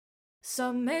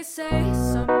Some may say,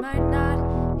 some might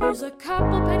not. Here's a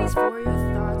couple pennies for your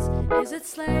thoughts. Is it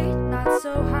Slate? Not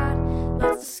so hot.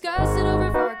 Let's discuss it over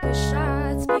vodka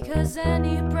shots. Because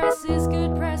any press is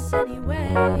good press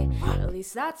anyway. At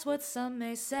least that's what some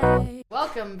may say.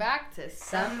 Welcome back to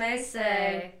Some May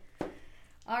Say.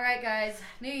 Alright guys,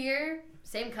 new year,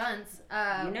 same cunts.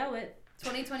 You know it.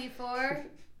 2024,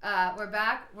 we're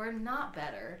back. We're not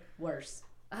better. Worse.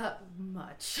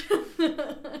 Much.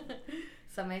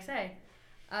 Some may say.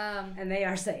 And they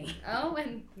are saying. Oh,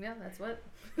 and yeah, that's what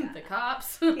the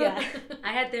cops. Yeah.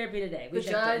 I had therapy today. The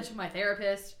judge, my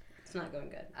therapist. It's not going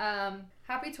good.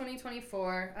 Happy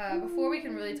 2024. Before we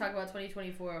can really talk about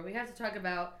 2024, we have to talk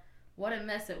about what a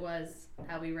mess it was,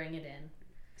 how we rang it in.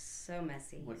 So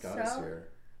messy. What got us here?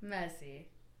 Messy.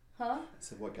 Huh? I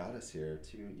said, what got us here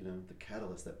to, the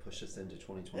catalyst that pushed us into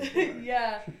 2024.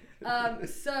 Yeah.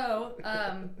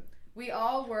 We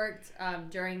all worked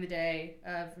during the day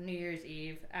of New Year's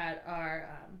Eve at our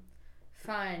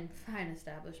fine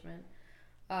establishment.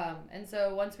 And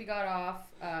so once we got off,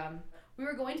 we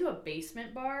were going to a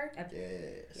basement bar.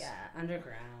 Yes. Yeah,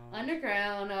 underground.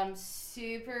 Underground,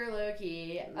 super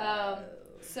low-key.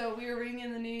 So we were ringing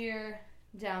in the new year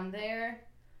down there.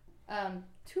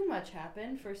 Too much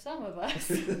happened for some of us.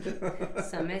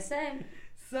 Some may say.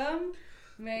 Some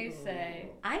may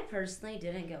say. I personally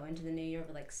didn't go into the new year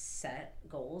with set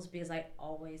goals because I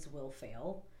always will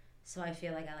fail. So I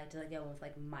feel like I like to go with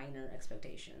minor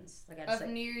expectations. Of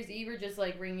New Year's Eve or just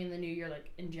ringing in the new year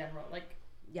in general,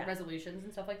 yeah, resolutions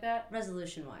and stuff like that.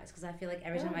 Resolution wise, because I feel like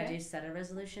every time I do set a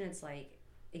resolution, it's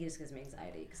it just gives me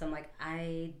anxiety because I'm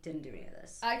I didn't do any of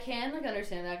this. I can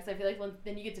understand that because I feel like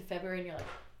then you get to February and you're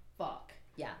fuck.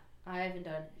 Yeah. I haven't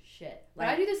done shit. But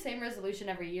I do the same resolution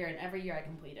every year, and every year I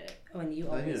complete it. Oh, and you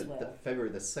always will.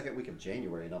 February, the second week of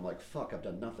January, and I'm fuck, I've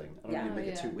done nothing. I don't even make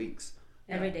it 2 weeks.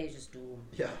 Every day is just doom.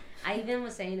 Yeah. I even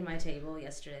was saying to my table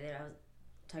yesterday that I was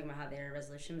talking about how their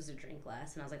resolution was to drink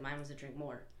less, and I was mine was to drink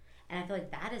more. And I feel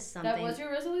like that is something... That was your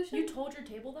resolution? You told your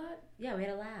table that? Yeah, we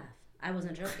had a laugh. I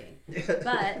wasn't joking.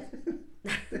 But...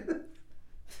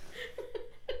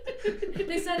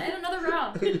 They said, and another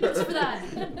round. Just for that.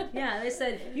 Yeah, they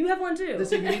said, you have one too. They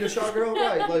said, you need a shot, girl?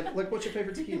 Right. What's your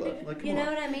favorite tequila? You know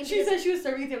what I mean? She said she was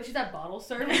serving it. She's at bottle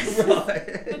service.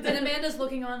 Right. But then Amanda's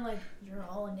looking on you're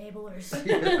all enablers.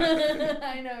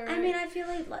 I know, right? I mean, I feel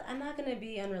like I'm not going to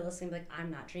be unrealistic.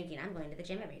 I'm not drinking. I'm going to the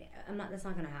gym every day. That's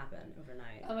not going to happen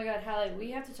overnight. Oh my God, Hallie,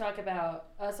 we have to talk about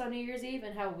us on New Year's Eve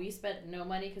and how we spent no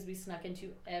money because we snuck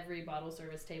into every bottle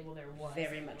service table there was.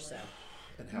 Very much so.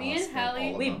 Me and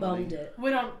Hallie, we bummed it.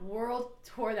 Went on world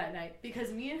tour that night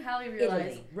because me and Hallie realized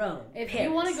Italy, Rome, if Paris.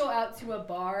 you want to go out to a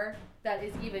bar that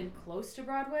is even close to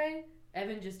Broadway,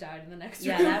 Evan just died in the next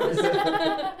room. Yeah,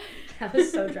 that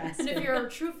was so drastic. And if you're a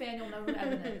true fan, you'll know who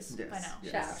Evan is by now.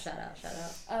 Yes. Shout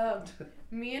out.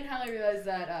 Me and Hallie realized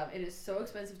that it is so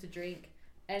expensive to drink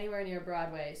anywhere near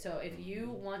Broadway. So if you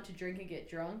want to drink and get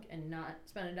drunk and not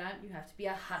spend a dime, you have to be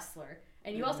a hustler.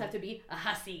 And you also have to be a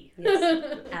hussy.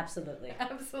 Yes, absolutely.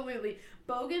 Absolutely.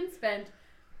 Bogan spent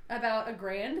about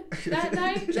 $1,000 that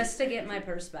night. Just to get my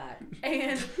purse back.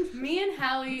 And me and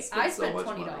Hallie, I spent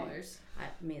 $20.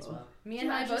 Me as well. Me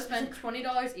and Hallie both spent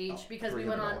 $20 each because we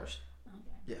went on...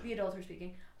 Yeah. The adults are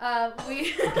speaking. I've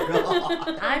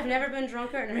never been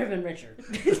drunker and never been richer.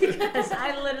 Because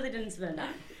I literally didn't spend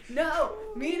that. No.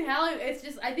 Me and Hallie, it's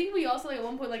just... I think we also, at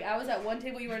one point, I was at one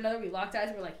table, you were another, we locked eyes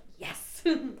and we're yes!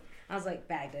 I was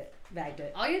bagged it.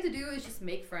 All you have to do is just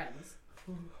make friends.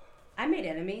 I made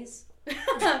enemies.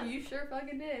 You sure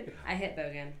fucking did. I hit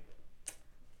Bogan.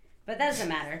 But that doesn't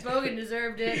matter. Bogan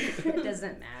deserved it. It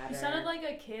doesn't matter. You sounded like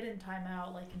a kid in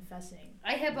timeout, confessing.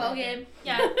 I hit Bogan.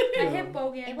 Yeah, I hit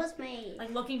Bogan. It was me.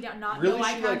 Looking down, not really, no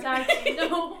eye contact.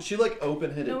 No. She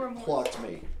open-handed plucked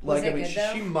me.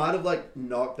 She might have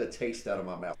knocked the taste out of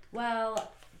my mouth.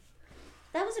 Well...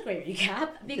 That was a great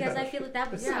recap because I feel like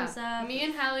that was some Me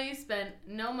and Hallie spent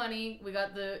no money. We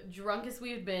got the drunkest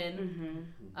we've been.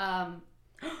 Mm-hmm.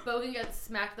 Bogan got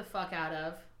smacked the fuck out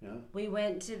of. Yeah. We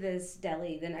went to this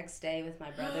deli the next day with my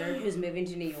brother who's moving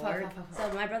to New York. So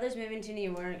my brother's moving to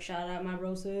New York. Shout out my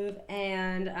Rosiv.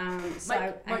 And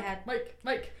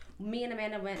Mike. Me and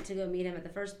Amanda went to go meet him at the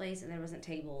first place, and there wasn't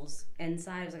tables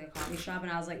inside. It was a coffee shop,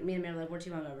 and I was me and Amanda were we're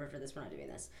too hungover for this. We're not doing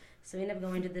this. So we end up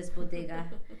going to this bodega,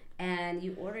 and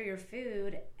you order your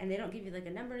food, and they don't give you a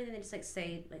number or anything. They just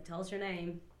say tell us your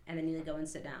name, and then you go and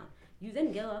sit down. You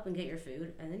then go up and get your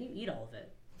food, and then you eat all of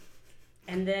it.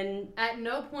 And then at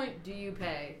no point do you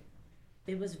pay.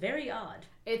 It was very odd.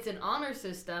 It's an honor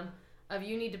system of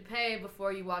you need to pay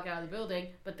before you walk out of the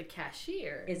building, but the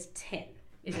cashier is 10.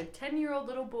 Is a 10-year-old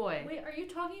little boy. Wait, are you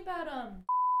talking about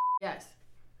Yes.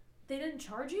 They didn't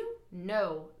charge you?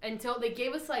 No, until they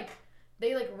gave us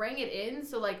they rang it in,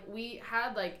 so we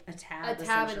had a tab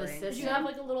in the system. Did you have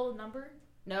a little number?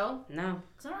 No.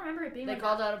 Because I don't remember it being They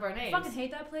called out of our names. I fucking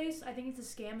hate that place. I think it's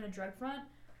a scam and a drug front.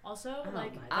 Also,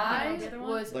 I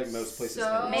was like most places.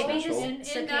 So maybe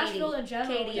just in Nashville in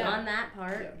general. Katie, on that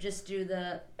part, just do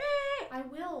the I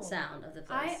will sound of the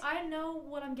place. I know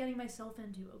what I'm getting myself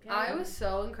into. Okay. I was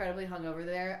so incredibly hungover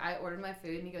there. I ordered my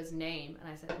food and he goes, name, and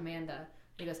I said Amanda.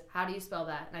 He goes, how do you spell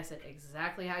that? And I said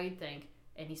exactly how you'd think,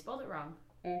 and he spelled it wrong.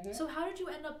 Mm-hmm. So how did you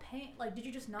end up paying? Did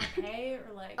you just not pay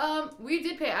or we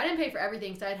did pay. I didn't pay for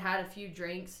everything because I had a few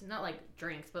drinks, not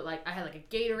drinks, but I had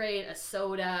a Gatorade, a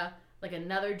soda,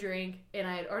 another drink, and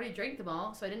I had already drank them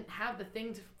all, so I didn't have the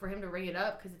thing for him to ring it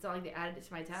up because it's not like they added it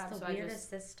to my tab. It's the so weirdest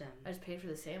system. I just paid for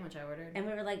the sandwich I ordered. And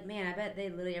we were like, man, I bet they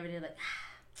literally every day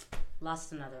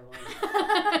lost another one.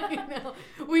 I know.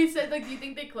 We said, do you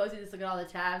think they closed it? Just look at all the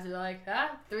tabs. And they're like,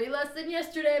 3 less than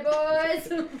yesterday,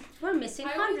 boys. We're missing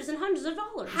hundreds and hundreds of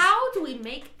dollars. How do we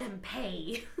make them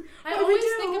pay? I always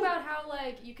think about how,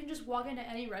 you can just walk into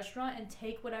any restaurant and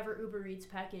take whatever Uber Eats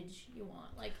package you want.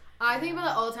 I think about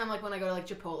that all the time, when I go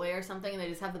to, Chipotle or something, and they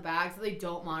just have the bags that they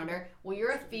don't monitor. Well,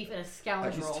 you're a thief and a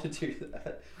scoundrel. I used to do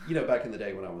that. Back in the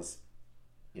day when I was...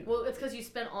 Well, it's because you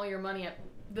spent all your money at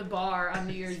the bar on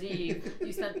New Year's Eve.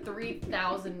 You spent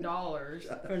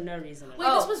 $3,000 for no reason. Wait,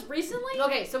 this was recently?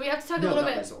 Okay, so we have to talk a little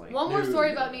bit. Recently. One more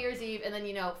story about New Year's Eve, and then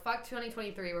fuck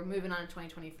 2023. We're moving on to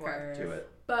 2024. Do it.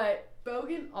 But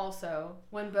Bogan also,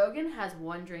 when Bogan has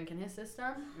one drink in his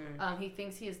system, he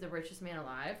thinks he is the richest man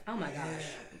alive. Oh my gosh.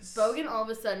 Bogan all of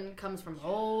a sudden comes from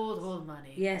old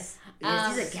money. Yes. He's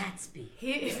a Gatsby.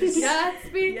 He's a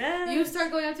Gatsby. Yes. You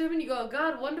start going up to him and you go, oh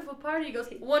God, wonderful party. He goes,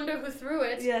 wonder who threw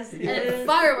it. Yes. And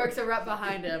fireworks are up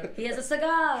behind him. He has a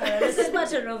cigar. There's a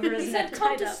sweater over his neck. He said,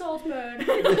 come to Saltburn.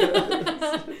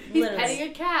 He's petting a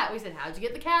cat. We said, how'd you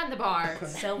get the cat in the bar?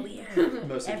 So weird.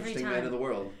 Most interesting man in the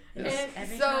world. Yes. And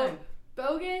every so time.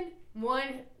 Bogan,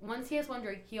 once he has one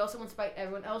drink, he also wants to buy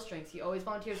everyone else drinks. He always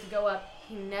volunteers to go up.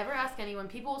 He never asks anyone.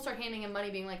 People will start handing him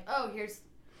money being like, oh, here's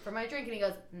for my drink. And he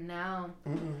goes, no.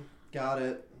 Got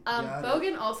it.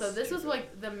 Bogan also, this was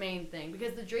the main thing.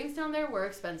 Because the drinks down there were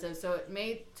expensive. So it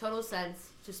made total sense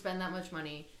to spend that much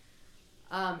money.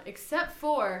 Except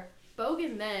for...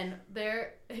 Bogan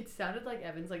it sounded like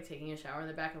Evan's taking a shower in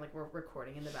the back and we're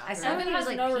recording in the bathroom. I sounded Evan like has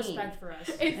he was no peeing. respect for us.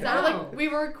 It sounded like we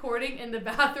were recording in the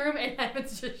bathroom and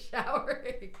Evan's just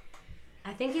showering.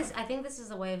 I think this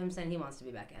is a way of him saying he wants to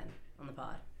be back in on the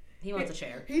pod. He wants a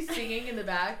chair. He's singing in the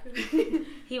back.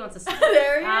 He wants a seat.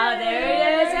 There he is. There he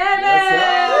is,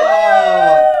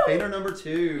 Evan! Painter number 2.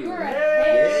 You were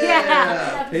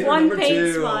Yeah. Painter One number paint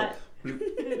 2. spot.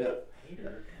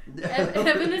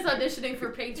 Evan is auditioning for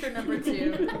painter number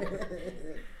 2.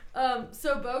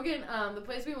 So Bogan, the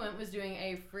place we went was doing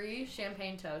a free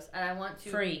champagne toast, and I want to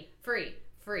free.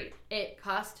 It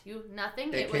cost you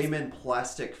nothing. It came in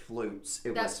plastic flutes.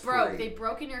 It was broke. free. They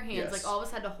broke in your hands. Yes. All of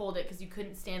us had to hold it because you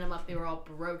couldn't stand them up. They were all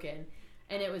broken,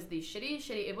 and it was the shitty.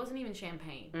 It wasn't even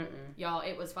champagne, y'all.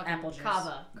 It was fucking apple juice.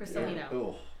 Cava Cristalino.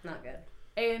 Oh, Not good.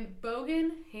 And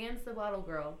Bogan hands the bottle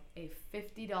girl a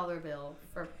 $50 bill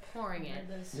for pouring it.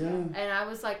 yeah. And I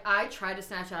was like, I tried to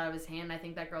snatch it out of his hand. I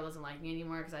think that girl doesn't like me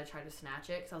anymore because I tried to snatch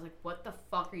it. Because I was like, what the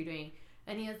fuck are you doing?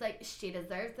 And he was like, she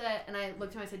deserves it. And I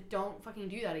looked at him and I said, don't fucking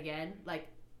do that again.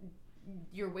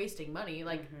 You're wasting money.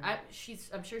 I'm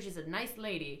sure she's a nice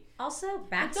lady. Also,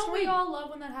 But backstory. don't we all love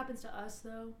when that happens to us,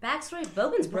 though? Backstory.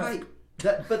 Bogan's broke. Right.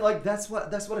 That's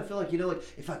what I feel like.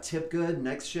 If I tip good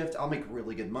next shift, I'll make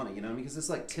really good money. Because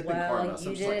it's tipping karma. Well, So you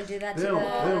I'm just didn't do that to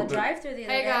boom, the drive-through the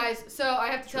other Hey day. guys, so I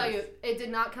have to tell you, it did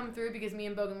not come through because me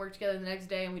and Bogan worked together the next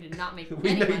day and we did not make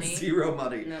we any made money. zero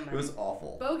money. No It money. was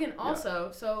awful. Bogan also,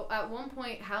 so at one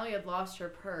point, Hallie had lost her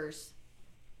purse,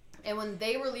 and when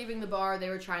they were leaving the bar, they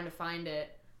were trying to find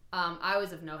it. I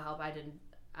was of no help.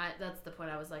 That's the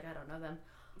point. I was like, I don't know them.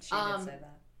 She did say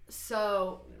that.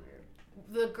 So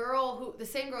the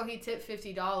same girl he tipped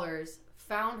 $50,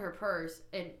 found her purse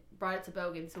and brought it to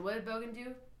Bogan. So what did Bogan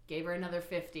do? Gave her another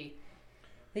 $50.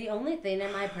 The only thing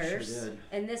in my purse, Sure did.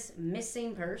 in this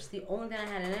missing purse, the only thing I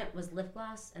had in it was lip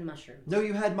gloss and mushrooms. No,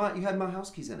 you had my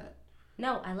house keys in it.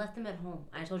 No, I left them at home.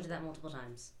 I told you that multiple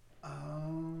times.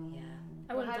 Oh. Yeah.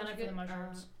 I would have How'd done it you for the get-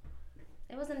 mushrooms.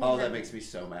 It wasn't. Oh, even- that makes me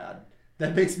so mad.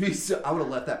 That makes me so. I would have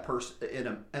left that purse in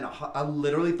a. I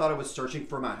literally thought I was searching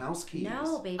for my house keys.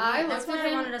 No, baby. I That's looked why at I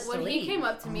him wanted us to when leave. he came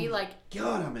up to me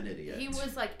God, I'm an idiot. he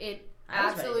was like it.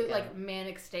 absolute like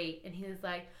manic state, and he was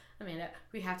like, Amanda,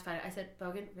 we have to find it. I said,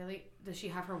 Bogan, really? Does she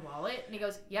have her wallet? And he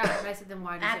goes, yeah. And I said, then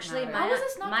why does it matter? How was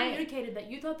this not communicated that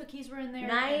you thought the keys were in there?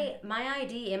 My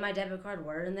ID and my debit card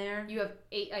were in there. You have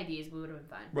 8 IDs. We would have been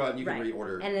fine. Right, you can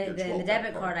reorder. And the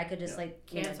debit card, I could just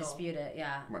cancel. Dispute it.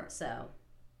 Yeah. Right. So,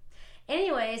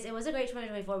 anyways, it was a great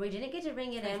 2024. We didn't get to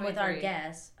bring it in with our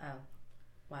guests. Oh,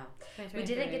 wow. We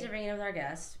didn't get to bring it in with our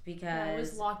guests because it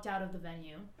was locked out of the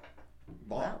venue.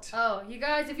 Locked. Oh, you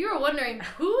guys, if you were wondering,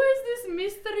 who is this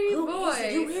mystery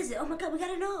voice? Who is it? Oh my God, we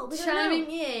gotta know. Chiming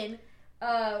in.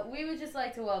 We would just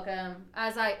like to welcome,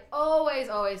 as I always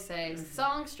say,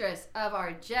 songstress of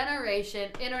our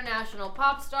generation, international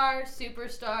pop star,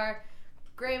 superstar.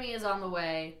 Grammy is on the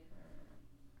way.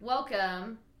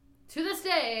 Welcome to the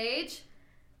stage,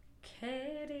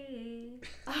 Katie.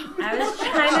 I was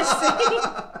trying to sing.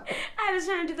 I was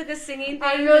trying to do like a singing thing.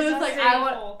 I really was like, I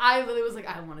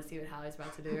want to see what Hallie's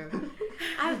about to do.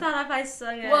 I thought if I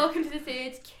sung it. Welcome to the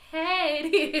stage,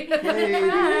 Katie.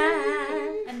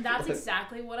 And that's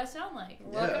exactly what I sound like.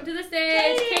 Welcome to the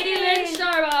stage, Katie Lynne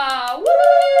Sharbaugh. Woo!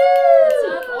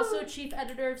 What's up? Also, chief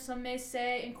editor of Some May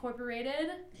Say Incorporated.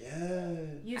 Yeah.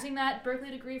 Using that Berkeley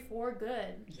degree for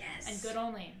good. Yes. And good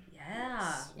only.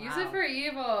 Yeah. Use it for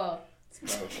evil.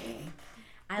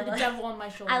 The devil on my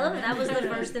shoulder. I love it. That was the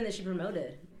first thing that she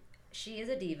promoted. She is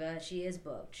a diva. She is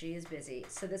booked. She is busy.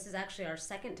 So this is actually our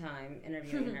second time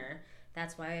interviewing her.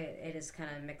 That's why it is kind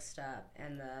of mixed up.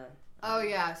 And oh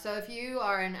yeah. So if you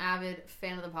are an avid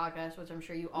fan of the podcast, which I'm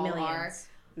sure you all millions.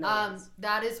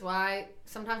 That is why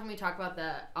sometimes when we talk about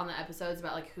on the episodes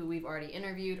about like who we've already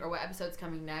interviewed or what episode's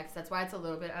coming next, that's why it's a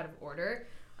little bit out of order.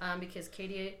 Because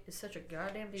Katie is such a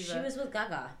goddamn diva. She was with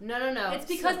Gaga. No. It's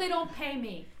because they don't pay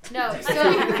me. No. So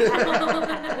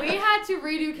we had to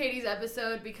redo Katie's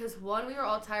episode because 1, we were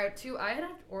all tired. 2, I had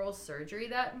oral surgery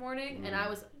that morning and I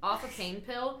was off a pain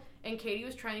pill. And Katie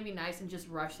was trying to be nice and just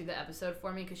rush through the episode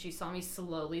for me because she saw me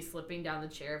slowly slipping down the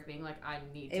chair of being like, I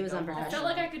need to go. It was unprofessional. I felt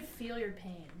like I could feel your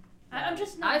pain. Yeah. I'm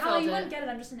just not. How you wouldn't get it.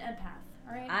 I'm just an empath.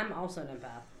 All right. I'm also an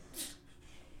empath.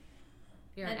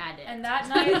 You're an addict. And that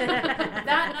night,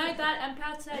 that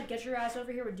empath said, "Get your ass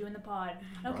over here. We're doing the pod.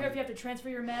 I don't care if you have to transfer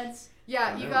your meds."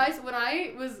 Yeah, you guys. When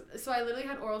I literally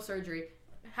had oral surgery.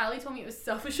 Hallie told me it was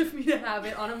selfish of me to have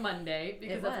it on a Monday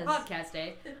because that's podcast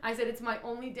day. I said, it's my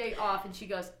only day off. And she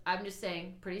goes, I'm just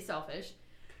saying, pretty selfish.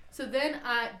 So then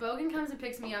Bogan comes and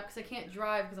picks me up because I can't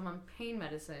drive because I'm on pain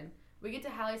medicine. We get to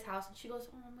Hallie's house and she goes,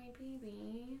 oh, my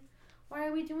baby, why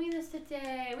are we doing this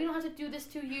today? We don't have to do this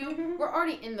to you. We're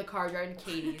already in the car driving to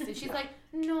Katie's. And she's like,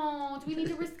 no, do we need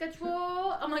to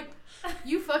reschedule? I'm like,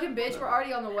 you fucking bitch, we're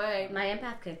already on the way. My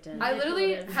empath kicked in. I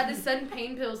literally had to send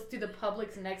pain pills to the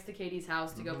Publix next to Katie's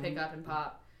house to go pick up and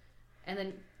pop. And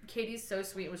then Katie's so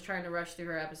sweet and was trying to rush through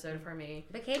her episode for me.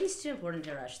 But Katie's too important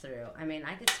to rush through. I mean,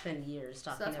 I could spend years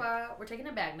talking So that's why we're taking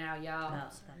it back now, y'all. No.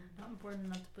 Not important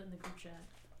enough to put in the group chat.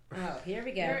 Oh, here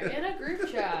we go. You're in a group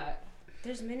chat.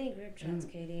 There's many group chats,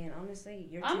 Katie, and honestly,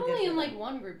 you're too I'm good only for in them. like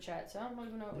one group chat, so I don't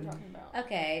even know what we're talking about.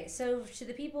 Okay, so to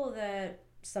the people that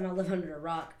somehow live under a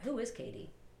rock, who is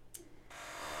Katie?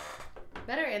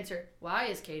 Better answer, why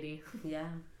is Katie? Yeah.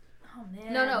 Oh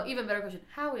man. No, even better question,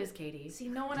 how is Katie? See,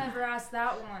 no one ever asked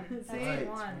that one. That's the Right,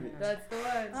 one. right. That's the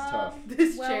one. It's tough.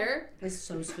 This chair? It's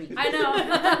so sweet. I know.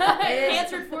 It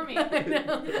answered for me. I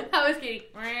know. How is Katie?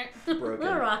 A Broken.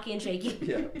 little rocky and shaky.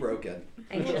 Yeah, broken.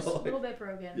 Anxious. A little bit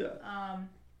broken. Yeah.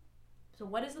 So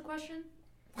what is the question?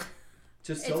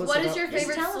 Just It's tell us what is about your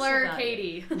favorite tell us slur, about it.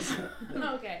 Katie?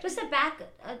 Okay. Just a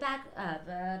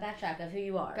backtrack of who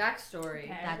you are. Backstory.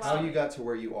 Okay. That's how you got to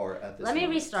where you are at this Let me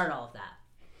moment. restart all of that.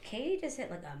 Katie just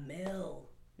hit like a mill.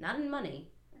 Not in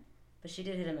money, but she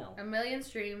did hit a mill. 1 million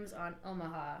streams on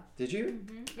Omaha. Did you?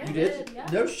 Yeah, You did? yeah.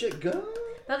 No shit, go.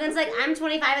 Logan's like, I'm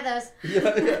 25 of those.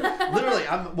 Yeah. Literally,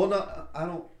 I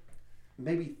don't,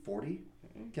 maybe 40.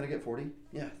 Can I get 40?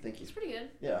 Yeah, thank you. It's pretty good.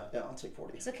 Yeah, I'll take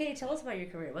 40. So Katie, tell us about your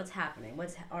career. What's happening?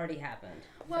 What's already happened?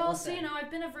 Well, so I've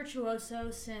been a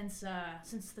virtuoso since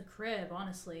the crib.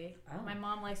 Honestly, my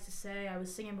mom likes to say I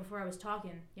was singing before I was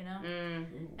talking. You know,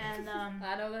 and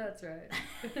I know that's right.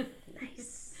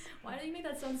 Nice. Why do you make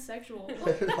that sound sexual?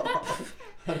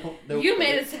 I don't know. You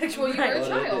made it sexual. You were a Right.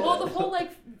 child. Well, the whole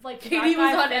like Katie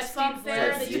was on fist bump Epstein's there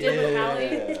list. that you did with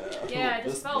Hallie. Yeah, it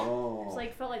This just felt ball.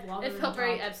 felt like locker It room felt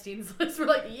very talk. Epstein's list. We're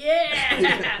like,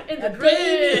 yeah, in the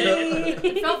Baby.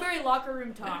 grave. It felt very locker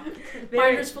room talk.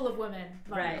 Binders full of women.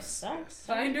 Right. Vibes. Sucks.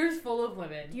 Binders full of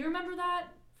women. Do you remember that?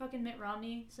 Fucking Mitt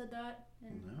Romney said that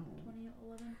in No.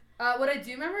 2011. What I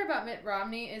do remember about Mitt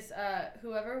Romney is who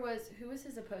was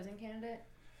his opposing candidate?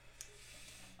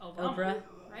 Obama, Oprah.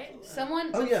 right?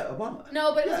 Someone. Oh yeah, Obama.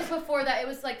 No, but it was like before that. It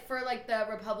was like for like the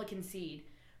Republican seed.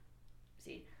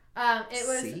 It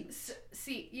was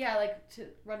seat. Yeah, like to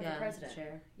run for president.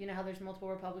 Chair. You know how there's multiple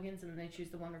Republicans and then they choose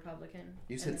the one Republican.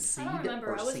 You said seed I don't remember.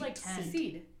 or I was seat? like 10.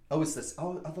 Seed. Oh, it's this.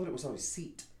 Oh, I thought it was always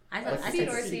seat. I thought Seat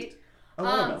or seat. Oh,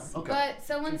 I don't know. Okay. But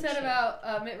someone Good said shit.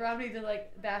 about Mitt Romney to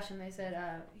like bash him. They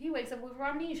said he wakes up with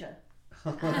Romnesia.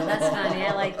 That's funny.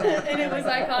 I like that. And it was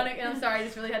iconic. And I'm sorry, I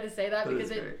just really had to say that That because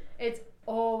is great. it's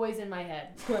always in my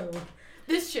head.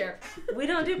 This chair. We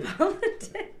don't do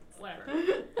politics. Whatever.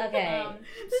 Okay.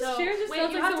 This chair just Wait,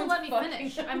 sounds you like have to let me someone's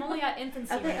finish. fucking- I'm only at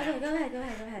infancy Okay, right now. okay, go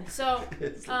ahead. So,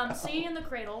 It's loud. singing in the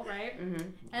cradle, right? Mm-hmm.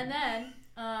 And then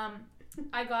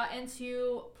I got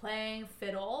into playing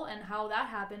fiddle, and how that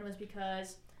happened was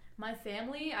because my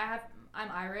family, I'm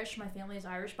Irish. My family is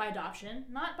Irish by adoption,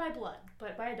 not by blood,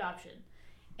 but by adoption.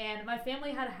 And my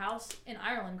family had a house in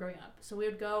Ireland growing up, so we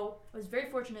would go. I was very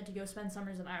fortunate to go spend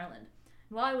summers in Ireland.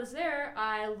 And while I was there,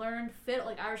 I learned fiddle,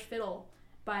 like Irish fiddle,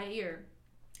 by ear,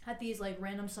 at these like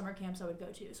random summer camps I would go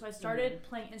to. So I started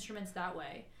playing instruments that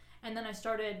way, and then I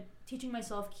started teaching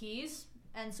myself keys.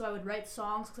 And so I would write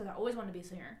songs because I always wanted to be a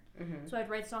singer. Mm-hmm. So I'd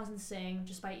write songs and sing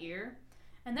just by ear.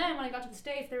 And then when I got to the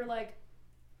States, they were like,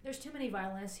 there's too many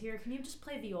violinists here. Can you just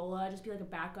play viola? Just be like a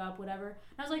backup, whatever.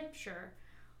 And I was like, sure.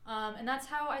 And that's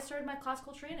how I started my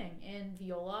classical training in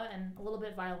viola and a little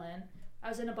bit violin. I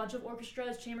was in a bunch of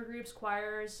orchestras, chamber groups,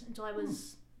 choirs until I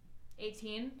was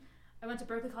 18. I went to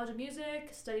Berklee College of Music,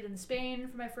 studied in Spain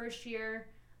for my first year,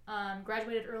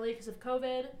 graduated early because of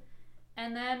COVID,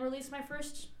 and then released my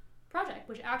first project,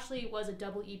 which actually was a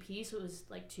double EP, so it was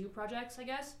like 2 projects, I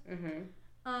guess. Mm-hmm.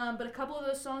 But a couple of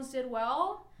those songs did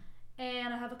well,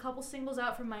 and I have a couple singles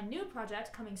out from my new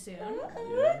project coming soon,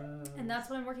 and that's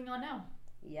what I'm working on now.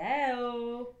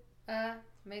 Yo.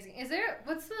 Amazing. Is there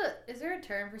a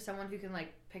term for someone who can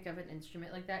like pick up an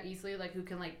instrument like that easily, like who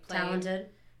can like play? Talented.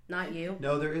 Not you.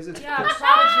 No, there is a Yeah, there's,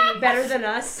 prodigy. Better than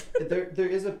us.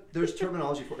 there's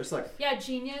terminology for it. It's like Yeah,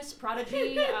 genius,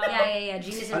 prodigy. Yeah.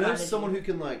 Genius and I know prodigy. someone who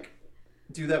can like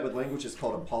do that with language is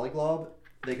called a polyglot.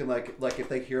 They can like if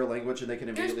they hear a language and they can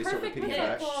There's immediately start perfect repeating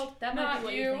pitch. back. That might Not be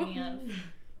what you. you're thinking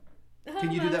of.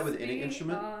 Can you do that with any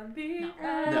instrument?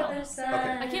 No. Other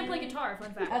side. I can't play guitar,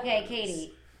 fun fact. Okay,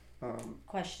 Katie. Um,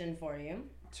 Question for you.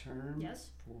 term Yes.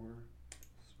 for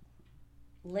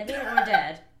Living or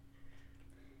dead,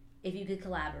 if you could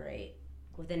collaborate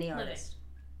with any Living. artist.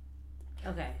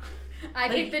 Okay. I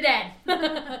But pick the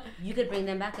dead. You could bring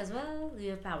them back as well.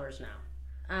 You have powers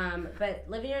now. But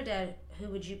living or dead, who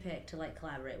would you pick to like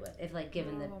collaborate with? If like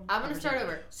given the I'm gonna start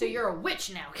over. So you're a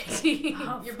witch now, Katie.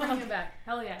 Oh, You're bringing it back.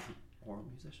 Hell yeah. oral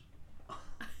musician.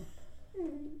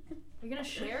 Are you gonna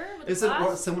share with It's the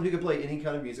class? someone who can play any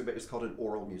kind of music, but it's called an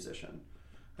oral musician.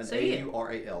 An So you.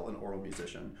 AURAL, an oral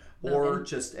musician, Well, or then-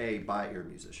 just a by ear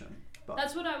musician. But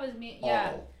That's what I was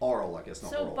yeah. oral, I guess,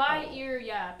 not So oral. by oral.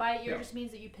 ear, by ear Yeah. just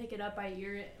means that you pick it up by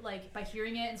ear, like by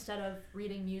hearing it instead of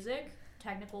reading music,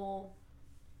 technical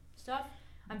stuff.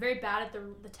 I'm very bad at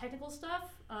the technical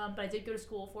stuff, but I did go to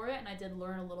school for it and I did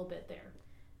learn a little bit there.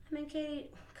 I mean,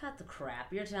 Katie, cut the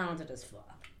crap. You're talented as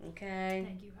fuck. Okay.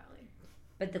 Thank you, Hallie.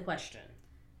 But the question.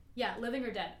 Yeah, living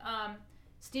or dead.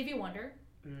 Stevie Wonder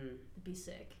Mm, would be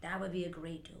sick. that would be a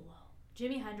great duo.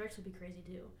 Jimi Hendrix would be crazy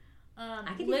too.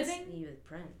 I could living even see you with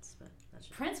Prince, but that's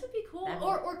just... Prince would be cool, That'd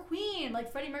or Queen,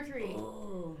 like Freddie Mercury.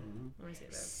 Ooh. Let me say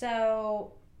that.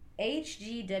 So,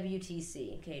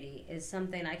 HGWTC, Katie, is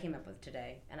something I came up with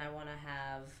today, and I want to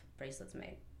have bracelets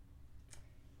made.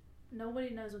 Nobody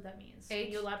knows what that means.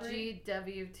 Can you elaborate?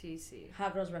 HGWTC.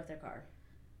 Hot girls wreck their car.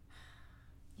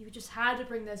 You just had to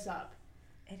bring this up.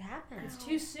 It happens. It's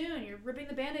too soon. You're ripping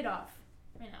the Band-Aid off.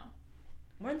 I know.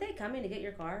 Weren't they coming to get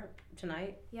your car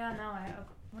tonight? Yeah, no, I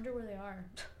wonder where they are.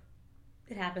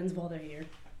 It happens while they're here.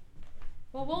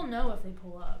 Well, we'll know if they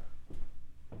pull up.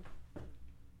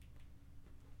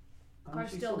 The car's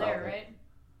She's still out there, right?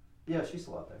 Yeah, she's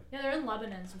still out there. Yeah, they're in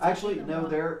Lebanon. So Actually, taking them no,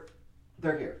 long.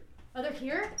 they're here. Oh, they're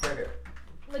here? They're here.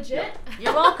 Legit?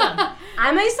 You're welcome.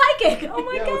 I'm a psychic. Oh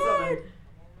my Yeah, god. what's up, man?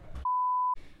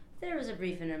 There was a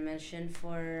brief intermission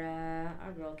for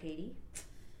our girl Katie.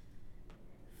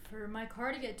 For my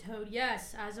car to get towed,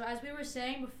 yes. As we were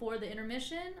saying before the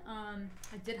intermission, I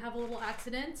did have a little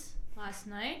accident last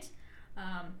night.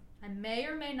 I may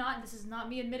or may not, and this is not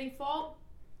me admitting fault,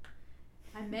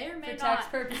 I may or may For not. tax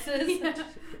purposes.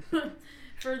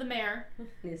 For the mayor.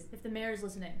 Yes. If the mayor is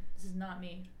listening, this is not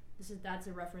me. That's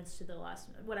a reference to the last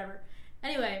whatever.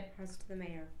 Anyway, How's to the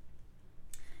mayor?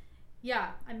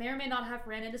 yeah, I may or may not have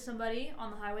ran into somebody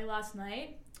on the highway last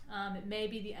night. It may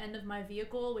be the end of my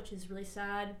vehicle, which is really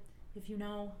sad if you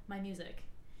know my music.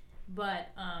 But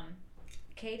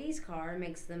Katie's car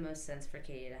makes the most sense for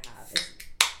Katie to have.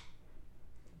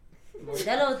 It's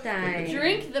Modelo time.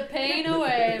 Drink the pain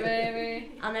away,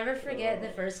 baby. I'll never forget the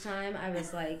first time I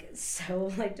was like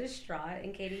so like distraught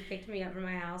and Katie picked me up from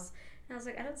my house and I was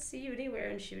like, I don't see you anywhere,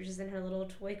 and she was just in her little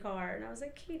toy car and I was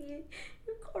like, Katie,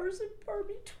 your car's a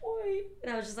Barbie toy,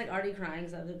 and I was just like already crying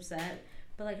because I was upset,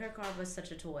 but like her car was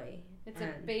such a toy. It's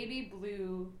a baby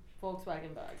blue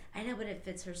Volkswagen Bug. I know, but it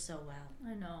fits her so well.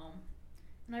 I know.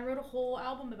 And I wrote a whole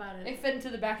album about it. It fit into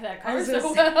the back of that I car was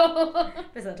so gonna well.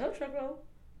 It's a tow truck roll.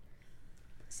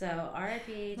 So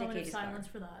R.I.P. to Moment of Katie's car. silence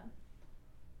for that.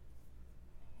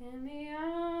 In the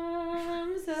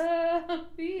arms of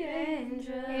the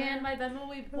angel. And my Venmo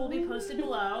will be posted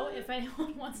below if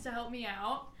anyone wants to help me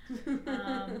out.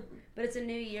 But it's a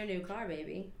new year, new car,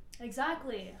 baby.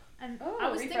 Exactly. And Oh, I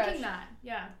was refresh. thinking that.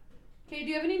 Yeah. Okay, do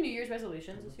you have any New Year's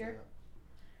resolutions this year?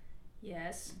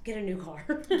 Yes. Get a new car.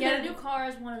 Get a new car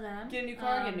is one of them. Get a new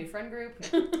car, get a new friend group.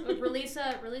 Release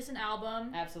an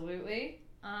album. Absolutely.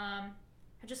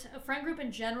 Just a friend group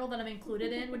in general that I'm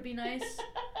included in would be nice.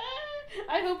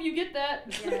 I hope you get that.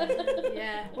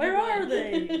 Yeah. Where are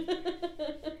they?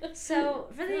 So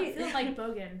for I feel the like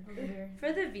Bogan over here.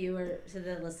 for the viewer, to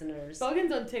the listeners,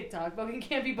 Bogan's on TikTok. Bogan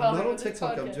can't be I'm bothered not on with this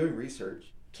TikTok. I'm podcast. doing research.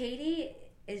 Katie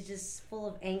is just full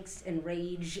of angst and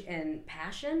rage and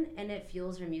passion, and it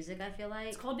fuels her music. I feel like.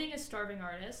 It's called being a starving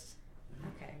artist.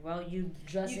 Okay, well you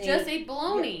just You ate, just ate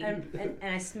bologna. Yeah,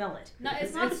 and I smell it. No,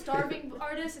 it's not starving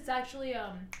artist. It's actually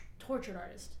tortured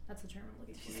artist. That's the term I'm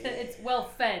looking for. It's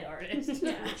well-fed artist.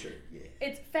 Yeah. Sure, yeah.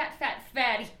 It's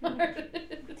fatty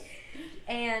artist.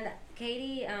 And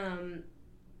Katie,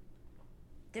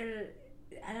 there,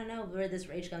 I don't know where this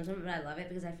rage comes from, but I love it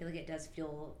because I feel like it does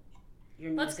fuel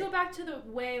your music. Let's go back to the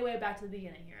way back to the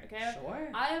beginning here, okay? Sure.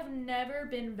 I have never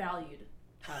been valued.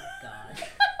 Oh God.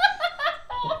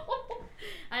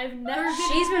 I've never been.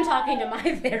 She's been talking to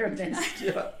my therapist.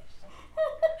 Yeah.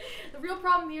 The real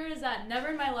problem here is that never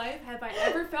in my life have I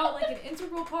ever felt like an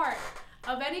integral part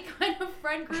of any kind of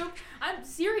friend group. I'm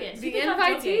serious. The You think I'm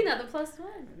invitee, joking. not the plus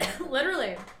one.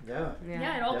 Literally. Yeah.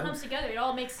 Yeah, it all Yeah. comes together. It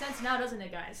all makes sense now, doesn't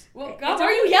it, guys? Well, It's God, why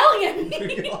are you yelling at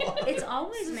me? It's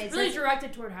always This made is really sense.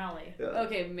 directed toward Hallie. Yeah.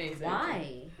 Okay, amazing.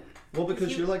 Why? Well,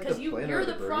 because you're like the planner you're of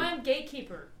the the group. prime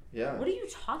gatekeeper. Yeah. What are you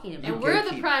talking about? And we're the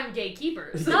gatekeep. prime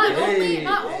gatekeepers. Not Hey.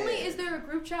 only is there a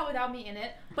group chat without me in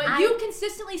it, but I- you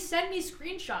consistently send me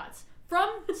screenshots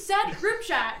from said group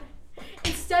chat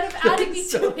instead of adding me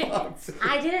So to it. fucked.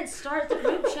 I didn't start the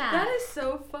group chat. That is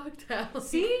so fucked up.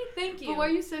 See? Thank you. But why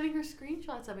are you sending her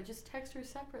screenshots of it? Just text her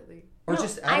separately. Or No,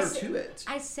 just I add her s- to it.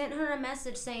 I sent her a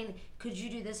message saying, "Could you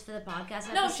do this for the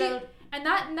podcast No, she episode?" and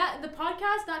that the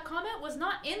podcast, that comment was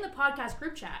not in the podcast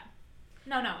group chat.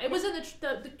 No, it was in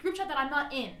the group chat that I'm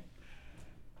not in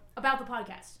about the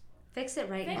podcast. Fix it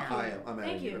right Thank now. you. I am. I'm Thank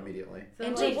adding you you. immediately.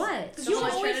 And Holy- do what? The You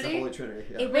Holy always- The Trinity? Holy Trinity.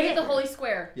 Yeah. It Make it went the Holy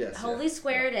Square. Yes. Holy yeah.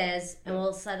 Square it is, and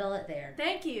we'll settle it there.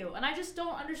 Thank you. And I just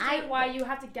don't understand I- why you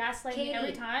have to gaslight me Katie,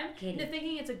 every time Katie. into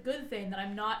thinking it's a good thing that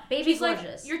I'm not. Baby She's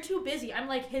gorgeous. like, you're too busy. I'm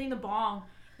like hitting the bong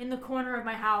in the corner of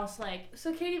my house, like.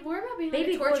 So, Katie, more about being like,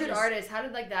 Baby a tortured gorgeous. artist. How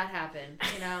did like that happen?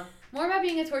 You know, more about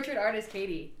being a tortured artist,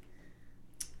 Katie.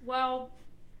 Well,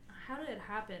 how did it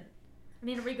happen? I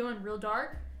mean, are we going real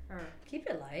dark? Or Keep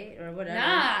it light or whatever.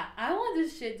 Nah, I want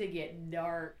this shit to get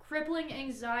dark. crippling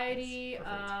anxiety That's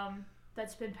perfect.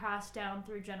 that's been passed down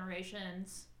through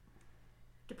generations.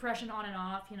 Depression on and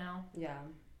off, you know. Yeah.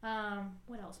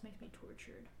 What else makes me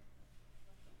tortured?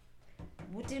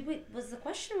 Was the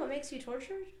question what makes you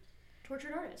tortured?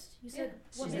 Tortured artist. You said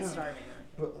She what said Yeah. starving.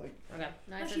 But like, Okay.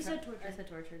 No, No, she said tortured. I said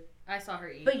tortured. I saw her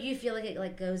eat. But you feel like it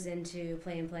like goes into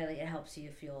play and play, like it helps you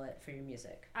feel it for your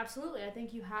music. Absolutely. I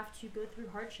think you have to go through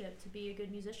hardship to be a good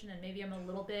musician, and maybe I'm a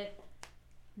little bit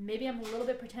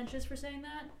pretentious for saying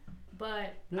that,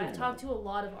 but No. I've talked to a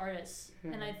lot of artists,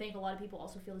 and Mhm. I think a lot of people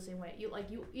also feel the same way.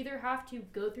 You either have to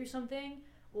go through something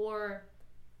or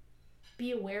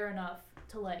be aware enough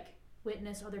to like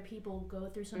witness other people go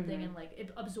through something Mhm. and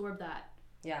like absorb that.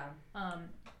 Yeah.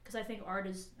 Because I think art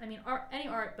is, I mean, any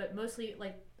art, but mostly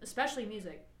like especially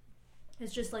music,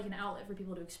 is just like an outlet for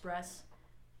people to express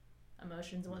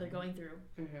emotions and what they're going through.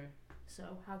 Mm-hmm.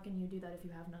 So how can you do that if you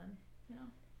have none? You know.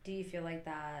 Do you feel like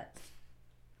that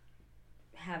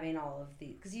having all of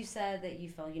the, because you said that you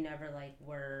felt you never like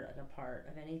were like a part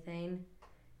of anything.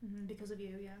 Because of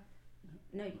you, yeah.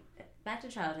 No, back to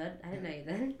childhood. I didn't know you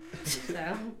then. So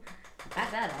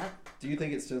back that up. do you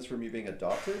think it stems from you being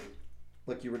adopted?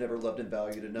 Like you were never loved and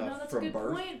valued enough No, that's from a good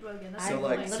birth? point, Brogan. That's I So a good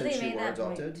like point. literally since you made were that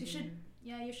point. adopted? You should,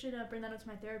 yeah, you should bring that up to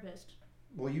my therapist.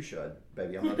 Well, you should,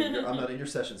 baby. I'm not in your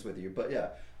sessions with you, but yeah,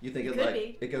 you think You it could like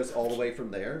be. it goes all the way from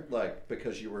there, like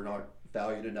because you were not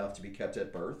valued enough to be kept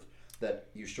at birth, that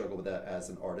you struggle with that as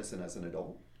an artist and as an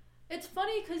adult. It's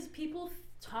funny because people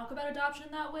talk about adoption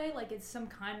that way, like it's some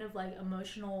kind of like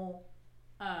emotional,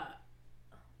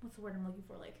 what's the word I'm looking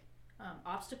for? Like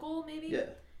obstacle, maybe. Yeah.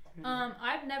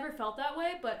 I've never felt that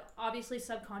way, but obviously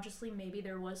subconsciously maybe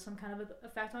there was some kind of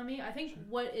effect on me. I think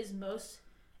what is most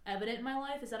evident in my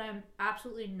life is that I'm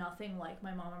absolutely nothing like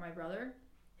my mom or my brother,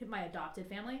 my adopted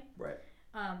family. Right.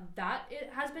 That it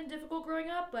has been difficult growing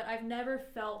up, but I've never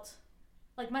felt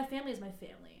like my family is my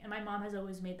family, and my mom has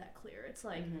always made that clear. It's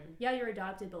like, yeah, you're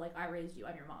adopted, but like I raised you,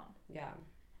 I'm your mom. Yeah.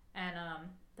 And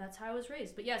that's how I was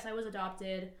raised. But yes, I was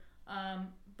adopted.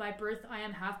 By birth, I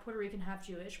am half Puerto Rican, half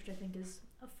Jewish, which I think is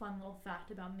a fun little fact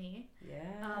about me.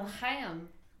 Yeah. L'chaim.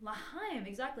 L'chaim,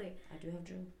 exactly. I do have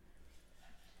Drew.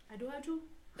 I do have Jew.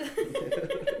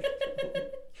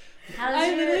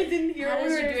 I really didn't hear how what we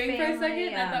does were your doing for a family,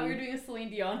 second. I thought we were doing a Celine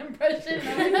Dion impression.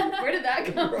 And I'm like, where did that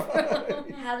come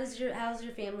from? How's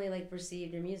your family like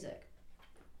perceive your music?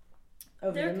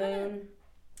 Over They're the moon.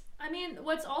 I mean,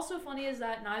 what's also funny is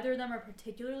that neither of them are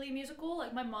particularly musical.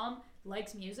 Like, my mom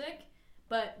likes music,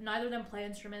 but neither of them play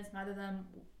instruments, neither of them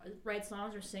write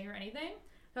songs or sing or anything.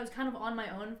 So I was kind of on my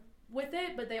own with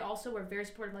it, but they also were very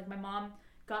supportive. Like, my mom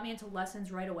got me into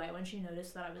lessons right away when she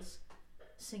noticed that I was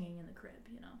singing in the crib,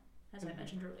 you know, as I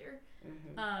mentioned earlier.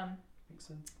 Makes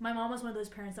sense. My mom was one of those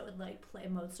parents that would, like, play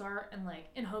Mozart and, like,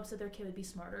 in hopes that their kid would be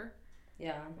smarter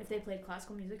Yeah. if they played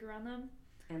classical music around them.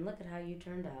 And look at how you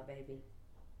turned out, baby.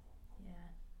 Yeah.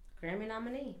 Grammy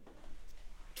nominee.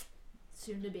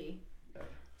 Soon to be.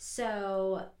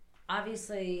 So,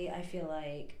 obviously, I feel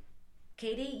like,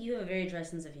 Katie, you have a very dry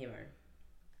sense of humor.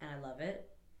 And I love it.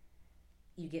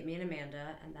 You get me and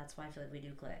Amanda, and that's why I feel like we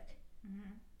do click.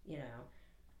 Mm-hmm. You know,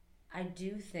 I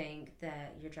do think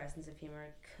that your dry sense of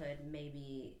humor could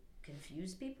maybe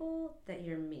confuse people that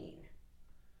you're mean.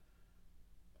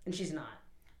 And she's not.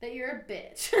 That you're a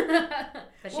bitch.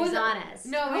 But What was she's it? honest.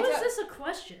 No, How is this a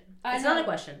question? It's not a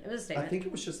question. It was a I statement. think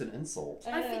it was just an insult.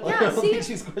 I know. Like, I Yeah, don't think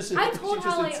see, she's questioning. I She told just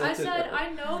Holly, I insulted said, her. I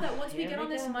know that once we Here get we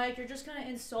on this go. mic, you're just going to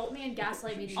insult me and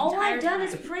gaslight me the All entire I've done time.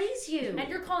 is praise you. And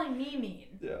you're calling me mean.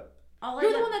 Yeah. All You're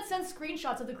I've the done- one that sends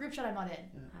screenshots of the group chat I'm not in.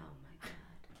 Oh my god.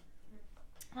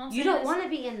 All I'm You saying don't is- want to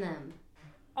be in them.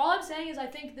 All I'm saying is I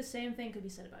think the same thing could be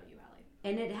said about you, Holly.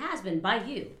 And it has been by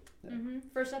you. Mm-hmm.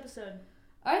 First episode.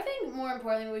 I think more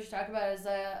importantly, what we should talk about is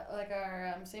like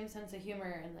our same sense of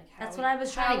humor and like how. That's what I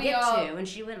was trying to get to, and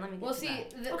she wouldn't let me get We'll to see.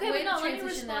 that. Okay, way wait, no, to let me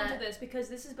transition respond that. to this because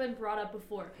this has been brought up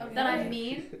before. Okay. That I'm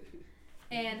mean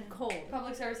and cold.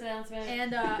 Public service announcement.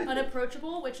 And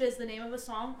Unapproachable, which is the name of a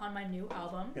song on my new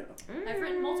album. Yeah. I've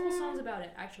written multiple songs about it,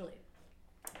 actually.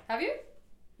 Have you?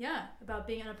 Yeah, about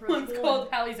being unapproachable. One's called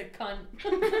Hallie's a cunt.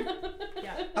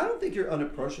 Yeah. I don't think you're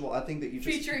unapproachable. I think that you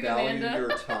just Featuring value Amanda.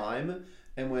 your time.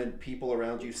 And when people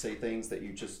around you say things that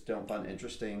you just don't find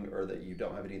interesting or that you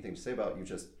don't have anything to say about, you're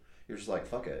just like,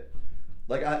 fuck it.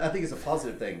 Like, I think it's a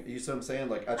positive thing. You see what I'm saying?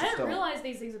 Like, I I just didn't don't. realize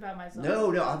these things about myself.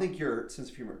 No, I think your sense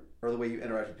of humor or the way you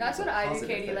interact with people That's is what a I do, positive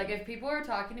Katie. thing. Like, if people are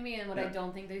talking to me and what I Yeah.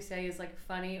 don't think they say is like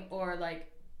funny or like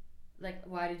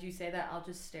why did you say that? I'll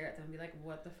just stare at them and be like,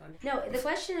 what the fuck? No, the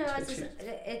question was,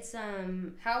 it's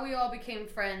How we all became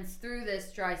friends through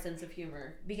this dry sense of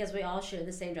humor. because we all share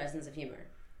the same dry sense of humor,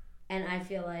 and I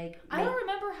feel like I don't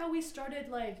remember how we started,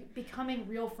 like, becoming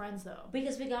real friends, though.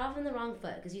 because we got off on the wrong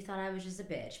foot because you thought I was just a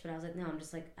bitch, but I was like, no, I'm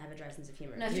just like I have a dry sense of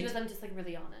humor. No, she We- goes, I'm just like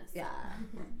really honest. Yeah.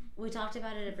 We talked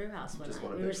about it at Brew House one Just night.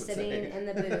 what a We were bitch would sitting say. in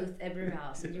the booth at Brew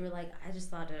House, and you were like, I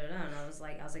just thought, and I was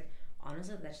like,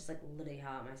 honestly, that's just like literally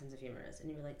how my sense of humor is. And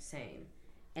you were like, same.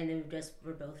 And then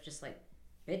we're both just like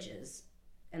bitches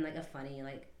in like a funny,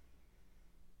 like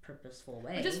purposeful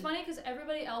way. Which is funny because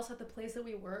everybody else at the place that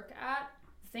we work at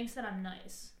thinks that I'm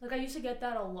nice. Like, I used to get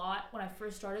that a lot when I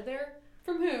first started there.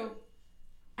 From who?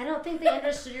 I don't think they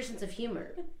understood your sense of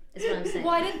humor, is what I'm saying.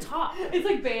 Well, I didn't talk. It's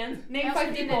like bands. I Name also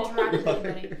 5 didn't people. interact with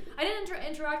anybody. I didn't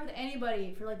interact with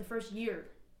anybody for, like, the first year.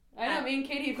 I know, me and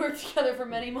Katie worked together for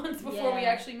many months before we Yeah.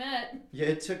 actually met. Yeah,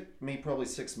 it took me probably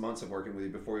 6 months of working with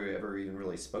you before we ever even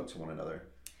really spoke to one another.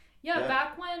 Yeah, Yeah.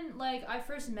 back when, like, I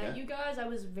first met Yeah. you guys, I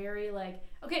was very, like...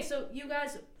 Okay, so you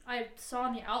guys... I saw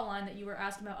in the outline that you were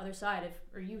asking about Other Side,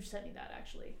 or you sent me that,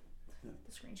 actually. Yeah.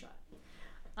 The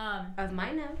screenshot. Of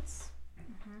my notes.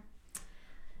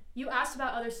 You asked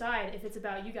about Other Side, if it's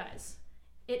about you guys.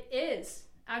 It is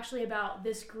actually about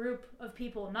this group of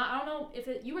people. I don't know if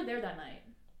you were there that night.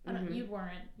 I don't, You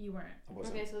weren't. I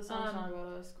wasn't. Okay, so the song's not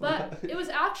about us. Cool. But it was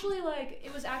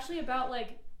actually about,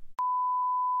 like,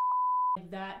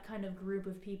 that kind of group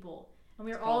of people. And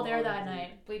we were It's all called there All that of the-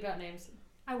 night. Bleep out names.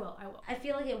 I will. I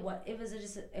feel like it was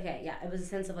just okay. Yeah, it was a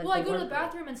sense of like. Well, I go to the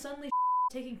bathroom and suddenly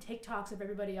taking TikToks of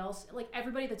everybody else, like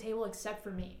everybody at the table except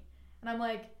for me. And I'm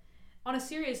like, on a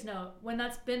serious note, when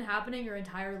that's been happening your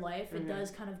entire life, it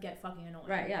does kind of get fucking annoying.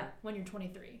 Right, yeah. When you're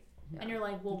 23. Yeah. And you're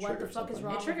like, well, It what the triggers fuck is something.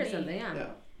 wrong It with triggers me? something, yeah. Yeah.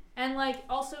 And like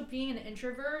also being an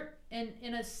introvert and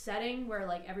in a setting where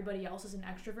like everybody else is an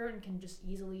extrovert and can just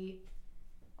easily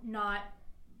not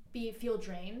feel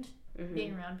drained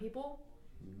being around people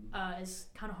is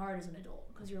kind of hard as an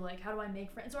adult because you're like, how do I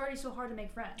make friends? It's already so hard to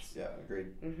make friends. Yeah, agreed.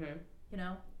 You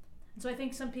know? And so I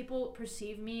think some people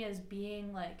perceive me as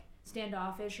being like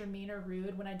standoffish or mean or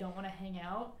rude when I don't want to hang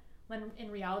out, when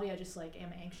in reality I just like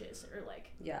am anxious or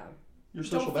like Yeah. Your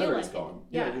social Don't feel battery's like it. gone.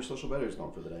 Yeah. Your social battery's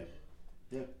gone for the day.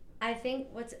 Yeah. I think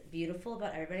what's beautiful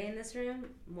about everybody in this room,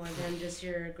 more than just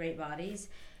your great bodies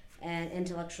and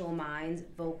intellectual minds,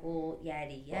 vocal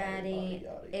yaddy yaddy,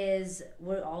 Yaddy. is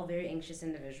we're all very anxious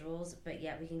individuals, but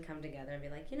yet we can come together and be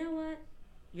like, you know what?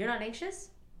 You're not anxious?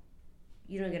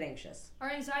 You don't get anxious. our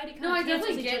anxiety kind No, of I definitely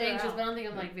cancels each get other anxious, out. but I don't think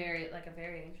I'm like a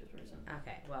very anxious person.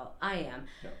 Okay, well, I am.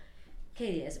 Yeah.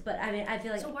 Katie is, but I mean, I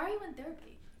feel like. So why are you in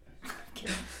therapy?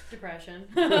 Depression.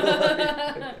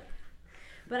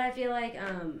 But I feel like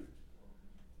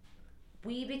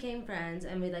we became friends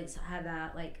and we like had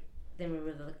that like then we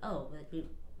were like, oh, like we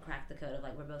cracked the code of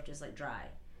like we're both just like dry.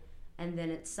 And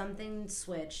then something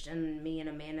switched and me and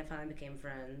Amanda finally became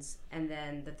friends, and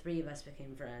then the three of us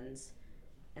became friends,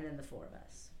 and then the four of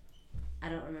us. I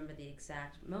don't remember the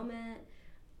exact moment.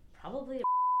 Probably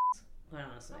quite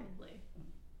honestly. Probably.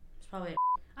 It's probably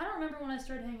I don't remember when I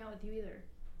started hanging out with you either.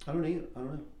 I don't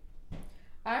know.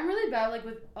 I'm really bad, like,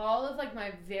 with all of, like,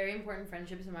 my very important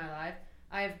friendships in my life.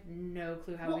 I have no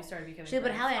clue how we started becoming Shit,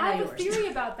 but friends. Hallie, I I know have a yours. theory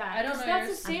about that. I don't 'cause know that's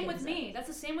yours. the same I with think me. That's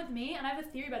the same with me, and I have a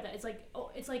theory about that. It's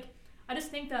like I just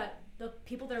think that the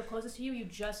people that are closest to you, you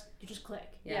just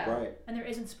click, Yeah. Right. and there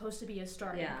isn't supposed to be a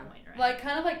starting Yeah. point, right? Like,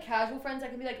 kind of like casual friends, I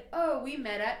can be like, oh, we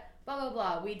met at blah, blah,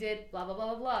 blah. We did blah, blah, blah,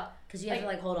 blah, blah. Because you have to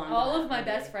like hold on to All that of my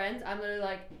memory. best friends, I'm literally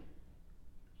like,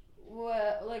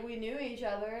 what? Like, we knew each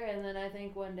other, and then I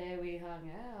think one day we hung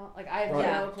out. Like, I have Right.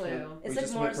 no Yeah. clue. Yeah. It's we like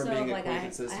just more went from so being of like I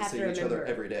acquaintances to have to seeing each other remember.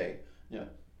 every day. Yeah.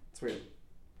 It's weird.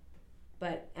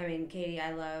 But I mean, Katie,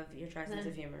 I love your dry sense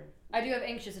of humor. I do have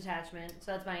anxious attachment,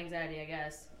 so that's my anxiety, I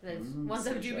guess. That's, once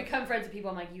I see, do chef. become friends with people,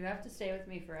 I'm like, you have to stay with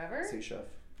me forever. See, chef.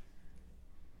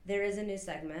 There is a new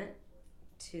segment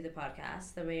to the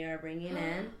podcast that we are bringing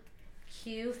in.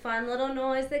 Cue fun little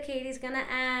noise that Katie's gonna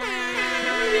add.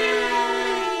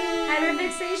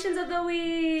 Hyperfixations of the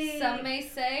week. Some may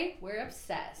say we're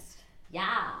obsessed.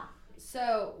 Yeah.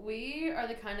 So we are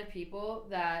the kind of people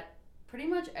that pretty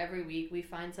much every week we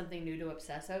find something new to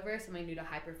obsess over, something new to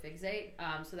hyperfixate.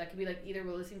 So that could be like either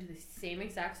we're listening to the same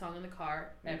exact song in the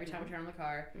car every time we turn on the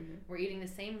car, we're eating the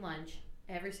same lunch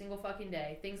every single fucking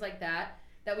day, things like that.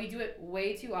 That we do it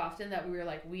way too often that we were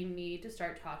like, we need to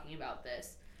start talking about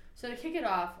this. So to kick it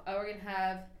off, we're going to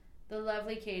have the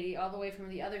lovely Katie, all the way from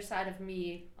the other side of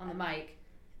me on the mic,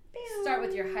 start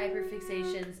with your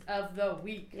hyperfixations of the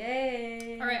week.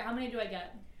 Yay. All right, how many do I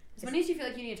get? As many as you feel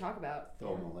like you need to talk about.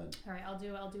 Throw them all in. All right, I'll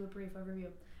do a brief overview.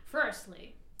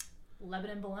 Firstly,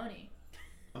 Lebanon bologna.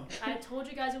 Oh. I told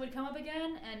you guys it would come up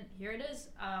again, and here it is.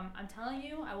 I'm telling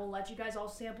you, I will let you guys all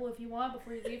sample if you want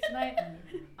before you leave tonight.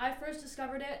 I first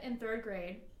discovered it in 3rd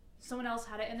grade. Someone else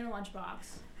had it in their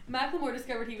lunchbox. Macklemore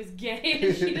discovered he was gay,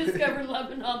 and she discovered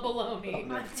Lebanon bologna.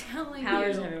 I'm telling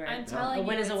Powers you, everywhere. I'm telling A you,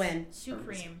 win is a it's win.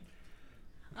 supreme.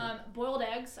 Boiled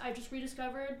eggs, I just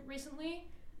rediscovered recently.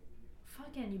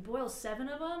 Fucking, you boil 7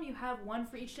 of them. You have one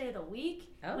for each day of the week.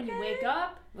 When you Okay. wake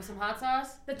up, With some hot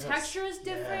sauce. the Yes. texture is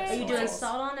different. Are you Yes. doing Sauce.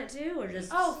 salt on it too, or just?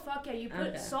 Oh fuck yeah! You put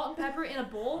Okay. salt and pepper in a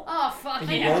bowl. Oh, fuck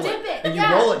And you yeah. roll dip it. And you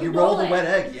Yeah, roll it. You roll roll the it. wet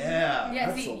egg. Yeah. Yeah,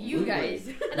 see, absolutely. you guys.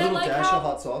 And A I little like dash how of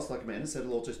hot sauce, like Amanda said, a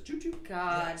little just choo choo.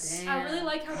 God Yes. damn. I really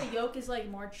like how the yolk is like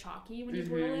more chalky when you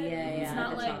boil it. Yeah, It's yeah,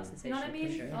 not the like, chalk you know what I sensation,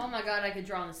 mean? for sure. Oh my god, I could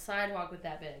draw on the sidewalk with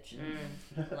that bitch.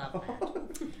 Love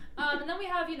that. And then we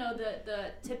have,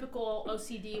 the typical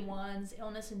OCD ones.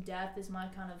 Illness and death is my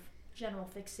kind of general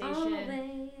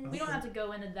fixation. We don't have to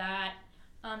go into that.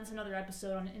 It's another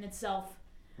episode in itself.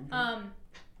 My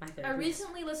I favorite.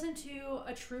 recently listened to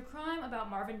a true crime about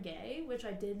Marvin Gaye, which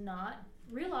I did not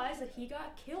realize that he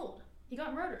got killed. He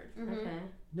got murdered. Okay.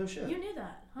 No shit. You knew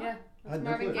that, huh? Yeah. I had That's no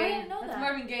Marvin clue. Gaye. I didn't know That's that.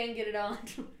 Marvin Gaye and Get It On.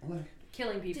 Like,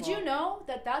 Killing people. Did you know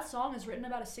that song is written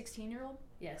about a 16-year-old?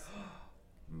 Yes.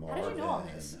 How did you know all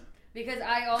this? Because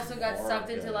I also got sucked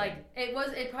into Marvin.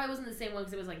 it probably wasn't the same one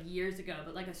because it was like years ago,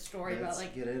 but like a story about Let's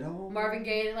like get it on. Marvin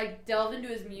Gaye and like delved into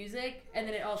his music, and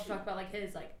then it also talked about like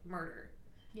his like murder.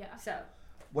 Yeah. So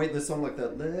Wait, this song like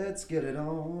that, let's get it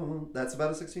on. That's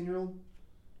about a 16-year-old?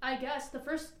 I guess the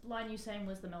first line you sang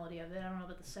was the melody of it. I don't know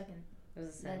about the second. It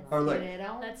was the same. Or like, Get it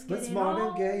on. Let's get let's it modern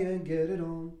on. gay and get it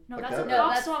on. No, Like that's that? a No, pop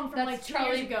that's- song from that's like 2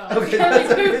 Charlie- years ago. Okay,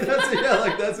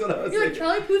 that's what I was You're like, thinking.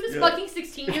 Charlie Puth is Yeah. fucking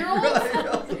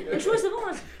 16-year-olds? Which was the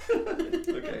one?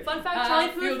 Okay. Fun fact: I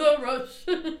Charlie feel Puth.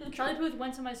 the rush. Charlie Puth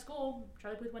went to my school.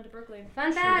 Charlie Puth went to Berkeley.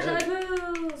 Fun fact, Sure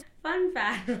Charlie Puth. Fun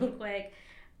fact, real quick.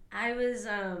 I was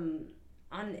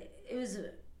it was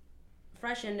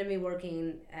fresh into me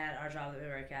working at our job that we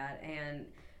work at, and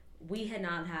we had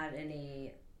not had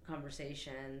any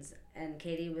conversations, and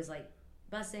Katie was like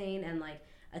busing and like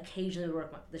occasionally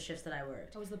work the shifts that I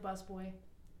worked. I was the bus boy.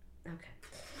 Okay.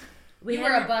 You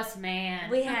were a bus man.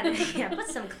 We had put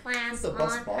some class The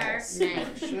bus on her boss. name.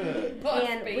 Shit. Bus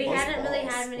And we baby. Bus hadn't really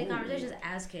boss. had many Ooh. conversations,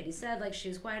 as Katie said. Like, she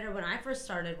was quieter. When I first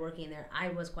started working there, I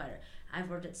was quieter. I've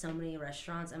worked at so many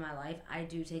restaurants in my life. I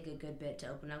do take a good bit to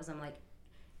open up, because I'm like,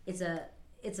 it's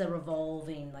a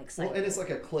revolving like cycle. Well, and it's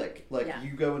like a clique. Like Yeah.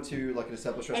 you go into like an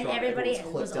established and restaurant, everybody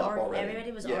everyone's was clicked up already, already.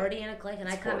 everybody was Yeah. already in a clique, and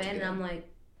I It's come hard in to and get I'm in. like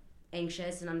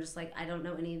anxious, and I'm just like, I don't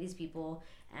know any of these people,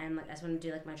 and like I just want to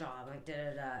do like my job, like da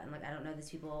da da, and like I don't know these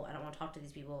people, I don't want to talk to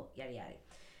these people, yada yada.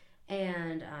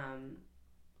 And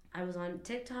I was on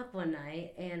TikTok one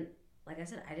night, and like I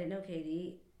said, I didn't know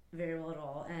Katie very well at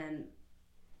all, and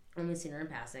only seen her in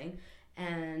passing,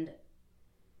 and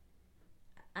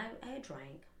I had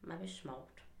drank, maybe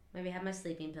smoked, maybe had my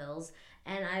sleeping pills,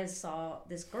 and I saw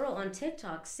this girl on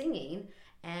TikTok singing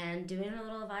and doing her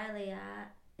little Violet,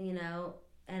 you know,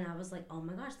 and I was like, oh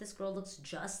my gosh, this girl looks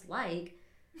just like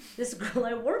this girl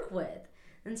I work with.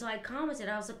 And so I commented,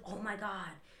 I was like, oh my God,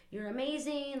 you're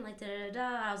amazing, like da da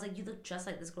da. I was like, you look just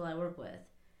like this girl I work with.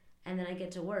 And then I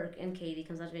get to work, and Katie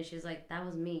comes up to me, and she's like, that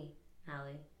was me,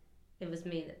 Allie. It was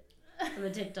me from the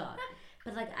TikTok.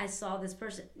 But like, I saw this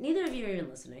person. Neither of you are even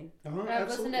listening. Uh-huh, I've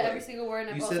listened to every single word,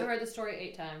 and I've You also said- heard the story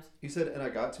 8 times. You said, and I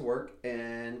got to work,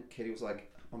 and Katie was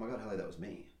like, "Oh my God, Hallie, that was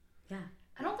me." Yeah.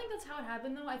 I don't think that's how it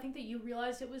happened though. I think that you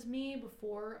realized it was me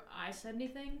before I said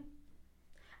anything.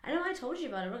 I know I told you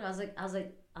about it. I was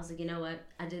like, you know what?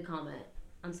 I did comment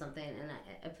on something, and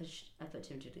I put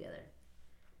two and two together.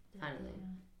 Finally.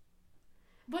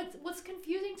 But what's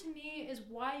confusing to me is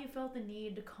why you felt the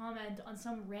need to comment on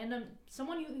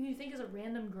someone who you think is a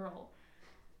random girl,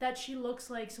 that she looks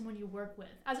like someone you work with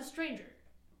as a stranger.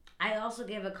 I also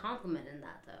gave a compliment in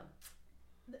that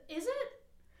though. Is it?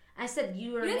 I said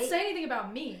you were. You didn't say anything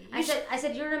about me. I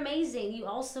said you're amazing. You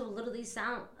also literally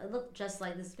look just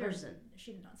like this person.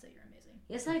 She did not say you're amazing.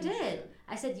 Yes, I did.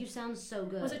 I said you sound so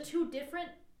good. Was it two different?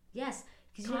 Yes,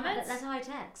 because Comments? that's how I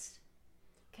text.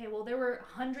 Okay, well there were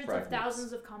hundreds Fragments. of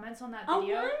thousands of comments on that Oh,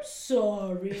 video. I'm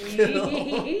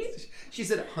sorry. She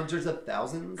said hundreds of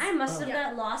thousands. I must have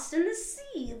Yeah. got lost in the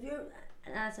sea.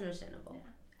 That's understandable.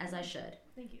 Yeah. As I should,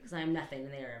 Thank you. because I am nothing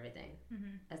and they are everything,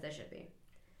 Mm-hmm. as they should be.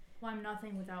 Well, I'm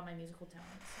nothing without my musical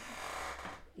talents.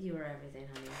 You are everything,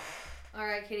 honey. All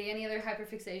right, Katie, any other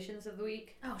hyperfixations of the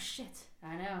week? Oh shit.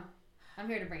 I know. I'm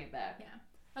here to bring it back.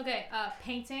 Yeah. Okay.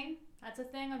 Painting. That's a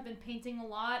thing. I've been painting a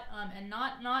lot. And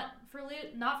not for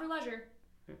leisure.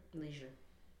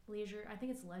 Leisure. I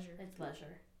think it's leisure. It's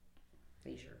leisure.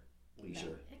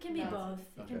 Leisure. It can be No. both.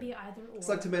 It can Okay. be either or. It's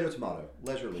like tomato.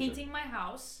 Leisure. Painting my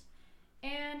house.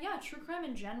 And yeah, true crime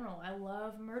in general. I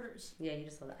love murders. Yeah, you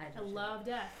just love that. I love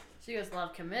death. So you guys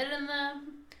love committing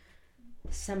them?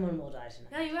 Someone will die tonight.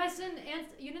 Yeah, you guys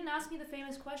didn't ask me the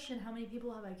famous question, how many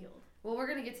people have I killed? Well, we're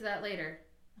gonna get to that later.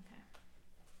 Okay.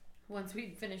 Once we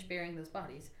finish burying those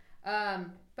bodies.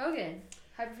 Bogan,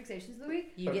 hyperfixations of the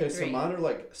week? You Okay, get so 3. mine are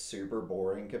like super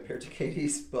boring compared to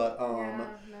Katie's, but Yeah,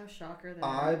 no shocker there.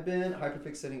 I've been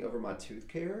hyperfixating over my tooth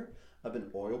care. I've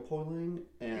been oil pulling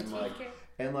and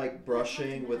like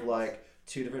brushing with like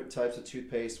 2 different types of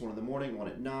toothpaste, one in the morning, one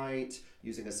at night,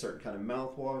 using a certain kind of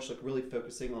mouthwash, like really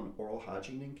focusing on oral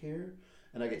hygiene and care.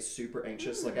 And I get super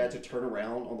anxious. Like I had to turn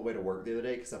around on the way to work the other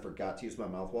day because I forgot to use my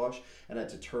mouthwash, and I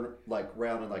had to turn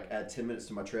around and add 10 minutes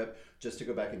to my trip just to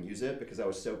go back and use it because I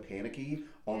was so panicky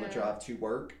on the Yeah. drive to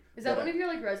work. Is that one of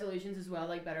your resolutions as well?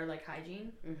 Like better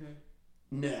hygiene? Mm-hmm.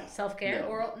 No. Self-care?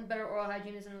 No. Better oral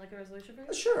hygiene isn't a resolution for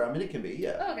you? Sure, I mean it can be,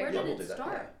 yeah. Oh, okay. Where Yeah, did we'll it do that,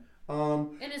 start? yeah.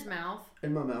 In his mouth.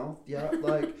 In my mouth, yeah.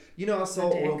 Like, I saw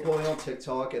oil pulling on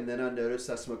TikTok, and then I noticed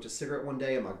I smoked a cigarette one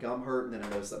day and my gum hurt, and then I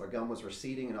noticed that my gum was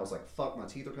receding, and I was like, fuck, my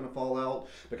teeth are going to fall out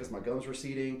because my gum's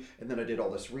receding. And then I did all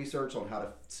this research on how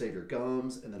to save your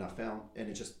gums, and then I found, and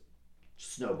it just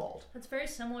snowballed. That's very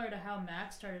similar to how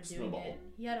Max started doing Snowball. it.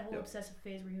 He had a whole Yep. obsessive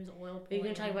phase where he was oil Are you pulling.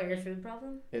 going to talk about your food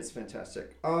problem? It's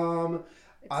fantastic.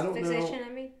 I don't fixation, know. I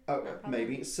mean. Oh,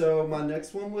 maybe. So my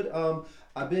next one would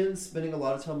I've been spending a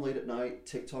lot of time late at night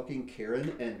TikToking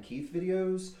Karen and Keith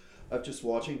videos of just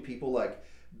watching people like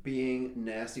being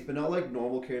nasty, but not like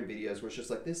normal Karen videos where it's just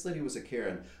like this lady was a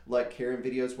Karen. Like Karen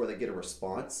videos where they get a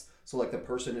response. So like the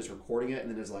person is recording it and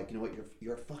then is like, you know what,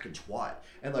 you're a fucking twat.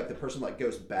 And like the person like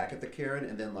goes back at the Karen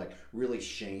and then like really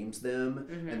shames them,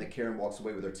 and the Karen walks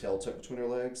away with her tail tucked between her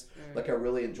legs. Like I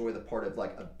really enjoy the part of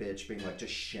like a bitch being like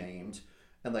just shamed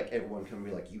and like everyone can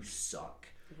be like, you suck.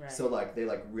 Right. So like they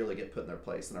like really get put in their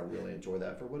place, and I really enjoy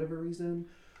that for whatever reason.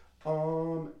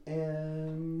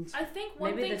 And I think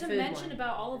one thing to mention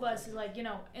about all of us is like, you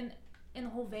know, in the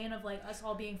whole vein of like us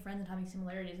all being friends and having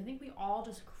similarities, I think we all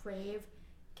just crave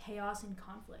chaos and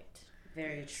conflict.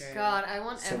 Very true. God, I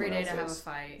want every day to have a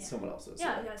fight. Yeah. Someone else's.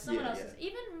 Yeah, someone else's.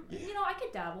 Even, you know, I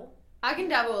could dabble. I can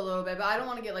dabble a little bit, but I don't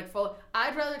want to get like full.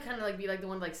 I'd rather kind of like be like the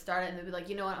one to like start it and then be like,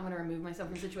 you know what, I'm going to remove myself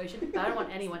from the situation. But I don't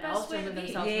want anyone else to remove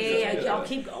themselves from the situation. Y'all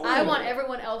keep going. I want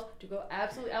everyone else to go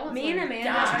absolutely. I want me and Amanda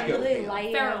are really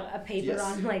lighting a paper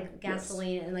on like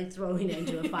gasoline and like throwing it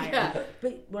into a fire.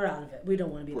 But we're out of it. We don't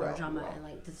want to be part of drama and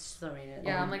like just throwing it.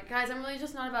 Yeah, I'm like, guys, I'm really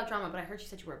just not about drama, but I heard you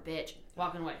said you were a bitch.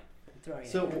 Walking away.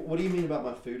 So what do you mean about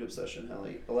my food obsession,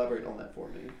 Hallie? Elaborate on that for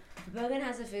me. Bogan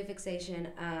has a food fixation.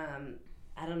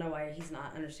 I don't know why he's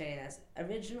not understanding this.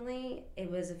 Originally, it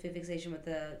was a food fixation with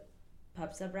the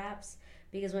pub sub wraps,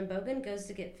 because when Bogan goes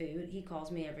to get food, he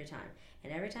calls me every time.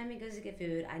 And every time he goes to get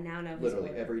food, I now know his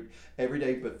order. Every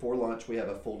day before lunch, we have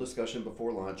a full discussion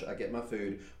before lunch. I get my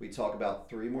food. We talk about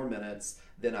 3 more minutes.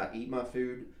 Then I eat my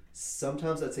food.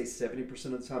 Sometimes I'd say 70%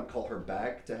 of the time call her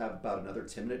back to have about another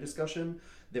 10-minute discussion.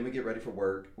 Then we get ready for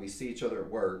work. We see each other at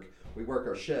work. We work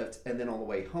our shift. And then on the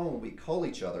way home, we call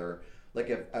each other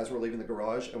as we're leaving the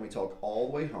garage, and we talk all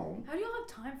the way home. How do y'all have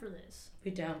time for this?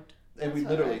 We don't. And we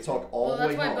literally talk all the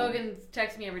way home. Well, that's why Bogan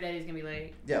texts me every day he's going to be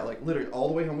late. Yeah, like literally all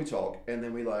the way home we talk, and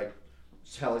then we like,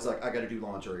 Hallie's like, I got to do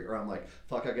laundry, or I'm like,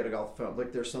 fuck, I got to go off the phone.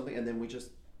 Like there's something, and then we just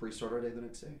restart our day the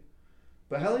next day.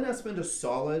 But Hallie and I spend a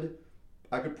solid,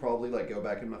 I could probably like go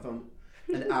back in my phone,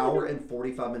 an hour and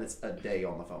 45 minutes a day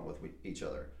on the phone with each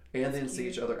other. And that's then cute. See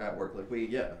each other at work.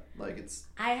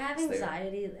 I have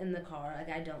anxiety in the car. Like,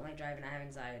 I don't like driving. I have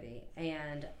anxiety.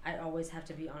 And I always have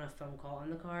to be on a phone call in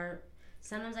the car.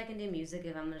 Sometimes I can do music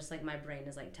if I'm just, like, my brain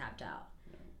is, like, tapped out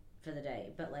for the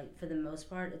day. But, like, for the most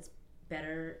part, it's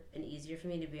better and easier for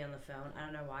me to be on the phone. I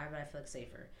don't know why, but I feel like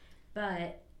safer.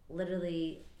 But,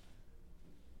 literally,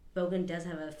 Bogan does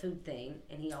have a food thing,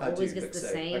 and he always gets the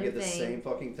same thing. I get the same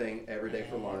fucking thing every day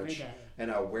for lunch,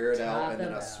 and I wear it out, and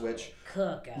then I switch.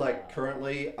 Like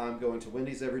currently, I'm going to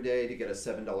Wendy's every day to get a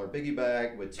 $7 biggie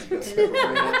bag with 2 cups of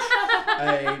ranch,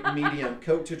 a medium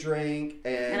Coke to drink,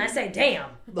 and I say,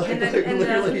 damn.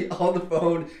 Literally on the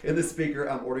phone in the speaker,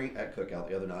 I'm ordering at Cookout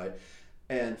the other night,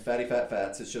 and Fatty Fat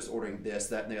Fats is just ordering this,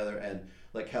 that, and the other, and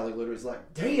like Hallie literally is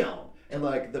like, damn. And,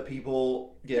 like, the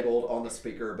people giggled on the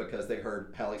speaker because they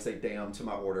heard Hallie say damn to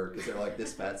my order because they're like,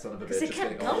 this fat son of a bitch is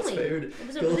getting all this food. It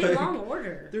was a really long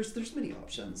order. There's many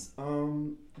options.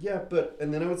 And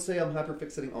then I would say I'm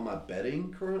hyperfixating on my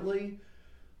bedding currently.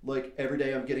 Like, every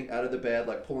day I'm getting out of the bed,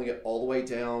 like, pulling it all the way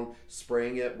down,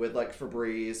 spraying it with, like,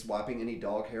 Febreze, wiping any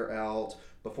dog hair out.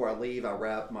 Before I leave, I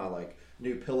wrap my, like,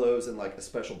 new pillows in, like, a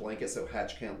special blanket so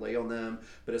Hatch can't lay on them.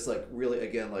 But it's, like, really,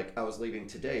 again, like, I was leaving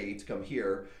today to come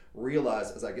here,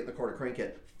 realize as I get in the car to crank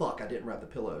it, fuck, I didn't wrap the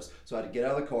pillows. So I had to get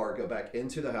out of the car, go back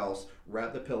into the house,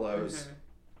 wrap the pillows,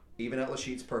 even out the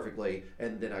sheets perfectly,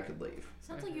 and then I could leave.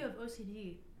 Sounds like you have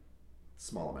OCD.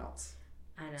 Small amounts.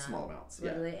 I know. Small amounts.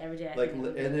 Literally every day.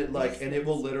 And it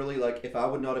will literally, like, if I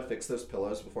would not have fixed those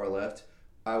pillows before I left,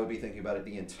 I would be thinking about it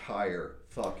the entire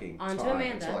fucking time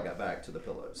until I got back to the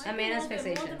pillows. Amanda's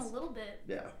fixations. More than a little bit.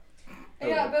 Yeah.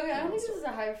 Yeah, but I don't think this is a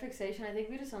hyperfixation. I think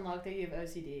we just unlocked that you have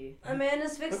OCD.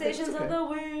 Amanda's fixations are the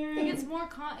weird. I think it's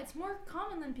more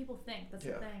common than people think. That's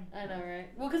the thing. I know, right?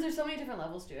 Well, because there's so many different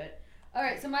levels to it. All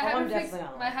right, so my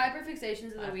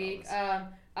hyperfixations of the week.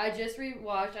 I just rewatched.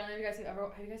 I don't know if you guys have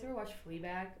you guys ever watched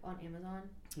Fleabag on Amazon?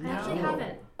 No. I actually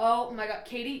haven't. Oh my god,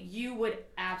 Katie, you would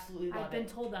absolutely love it. I've been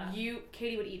told that.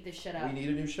 Katie would eat this shit up. We need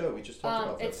a new show. We just talked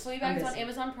about this. It's Fleabag. It's on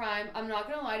Amazon Prime. I'm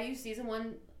not gonna lie to you. Season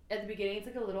 1 at the beginning, it's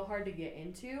like a little hard to get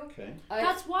into. Okay.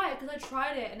 That's why, because I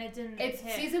tried it and it didn't. It's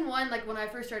hit. Season 1. Like when I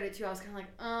first started it too, I was kind of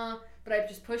like, but I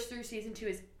just pushed through. Season 2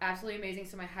 is absolutely amazing.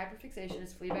 So my hyperfixation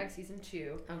is Fleabag season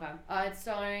 2. Okay. It's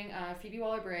starring Phoebe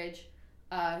Waller-Bridge,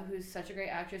 who's such a great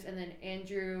actress, and then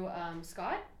Andrew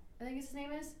Scott, I think his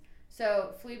name is.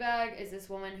 So Fleabag is this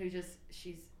woman who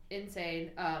she's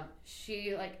insane.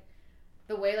 She like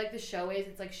the way like the show is,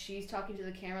 it's like she's talking to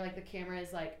the camera, like the camera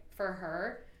is like for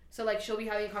her. So like she'll be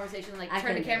having a conversation, like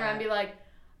turn the camera and be like,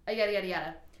 yada yada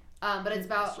yada. But it's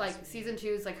about like season 2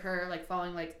 is like her like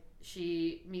following like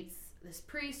she meets this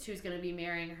priest who's gonna be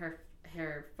marrying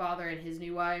her father and his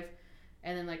new wife,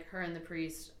 and then like her and the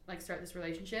priest like start this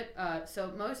relationship.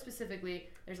 So most specifically,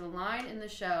 there's a line in the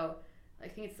show, I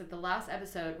think it's like the last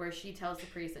episode, where she tells the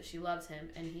priest that she loves him,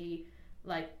 and he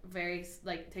like very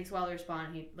like takes a while to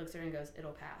respond. He looks at her and goes,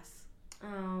 "It'll pass." Oh,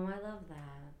 I love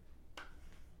that.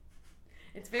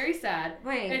 It's very sad.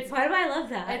 Wait, why do I love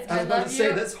that? I was I about love to say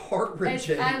you. that's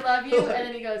heart-wrenching. I love you, and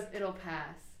then he goes, "It'll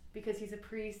pass," because he's a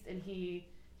priest and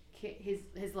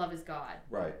his love is God.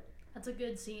 Right. That's a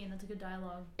good scene. That's a good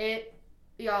dialogue.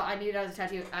 Y'all, I need it as a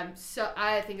tattoo.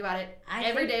 I think about it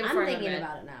every day before I go to bed. I'm thinking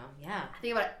about it now. Yeah. I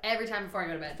think about it every time before I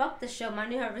go to bed. Fuck the show. My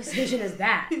new conversation is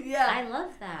that. Yeah. I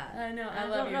love that. I know. I I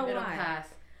love don't you. know It'll why. pass.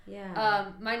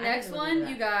 Yeah. My I next need to look one,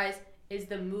 into you that. guys, is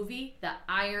the movie The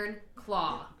Iron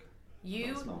Claw.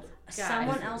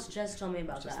 Someone else just told me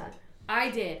about Just that. I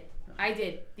did.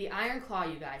 The Iron Claw,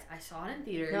 you guys. I saw it in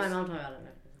theaters. No, I don't talk about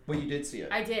it. Well, you did see it.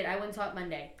 I did. I went and saw it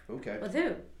Monday. Okay. With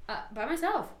who? By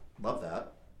myself. Love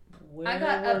that. I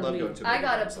got a Love going to I movie got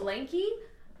by a myself. blankie,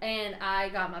 and I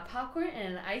got my popcorn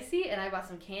and an icy, and I bought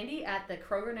some candy at the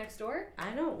Kroger next door.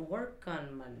 I don't work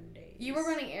on Mondays. You were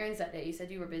running errands that day. You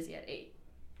said you were busy at 8.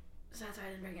 So that's why I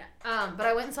didn't bring it. But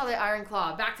I went and saw the Iron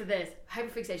Claw. Back to this.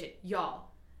 Hyperfixation. Y'all.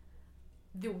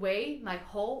 The way my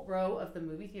whole row of the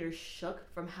movie theater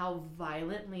shook from how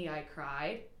violently I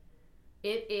cried,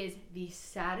 it is the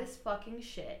saddest fucking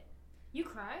shit. You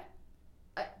cry?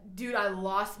 Dude, I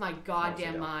lost my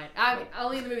goddamn yeah. mind. I'm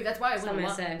only in the movie. That's why I went Something to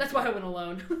alone. say. That's why I went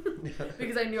alone.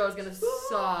 Because I knew I was gonna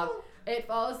sob. It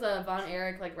follows the Von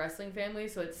Erich like wrestling family,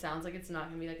 so it sounds like it's not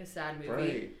gonna be like a sad movie.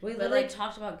 Right. We But, literally like,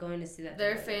 talked about going to see that.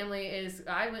 Their together. family is.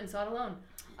 I went and saw it alone.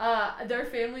 Their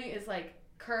family is like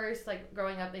cursed. Like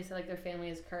growing up, they said like their family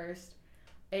is cursed.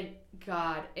 And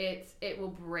God, it will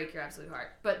break your absolute heart.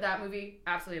 But that movie,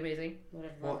 absolutely amazing.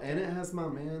 Well, and it has my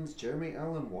man's Jeremy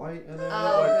Allen White in it.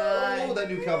 God. That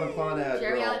new Calvin Klein ad.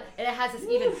 Jeremy girl. Allen, and it has this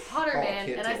even hotter Oh, man.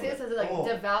 can't And I deal say with this as it. a like Oh.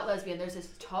 devout lesbian. There's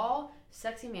this tall,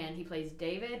 sexy man. He plays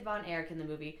David Von Erich in the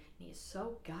movie. And he is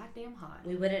so goddamn hot.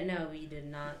 We wouldn't know. You did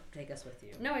not take us with you.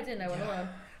 No, I didn't. I went alone.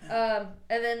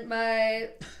 And then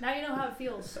Now you know how it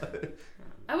feels.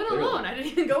 I went Clearly. alone. I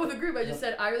didn't even go with a group. I just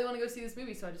said I really want to go see this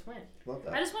movie, so I just went. Love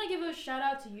that. I just want to give a shout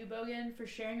out to you, Bogan, for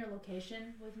sharing your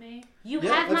location with me. You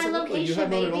Yeah, have my absolutely. location, You have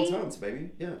mine at all baby. times, baby.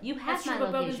 Yeah. You have That's true, my but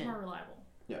Bogan's location. more reliable.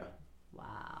 Yeah.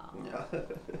 Wow. Yeah.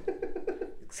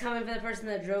 It's coming for the person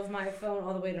that drove my phone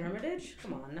all the way to Hermitage?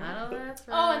 Come on I now. know that's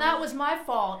right. Oh, and that was my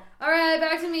fault. All right,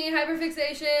 back to me.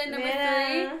 Hyperfixation number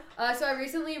Yeah. 3. So I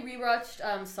recently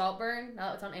rewatched Saltburn.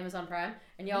 Now it's on Amazon Prime.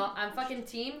 And y'all, I'm fucking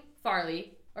Team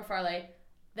Farley.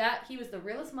 That he was the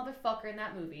realest motherfucker in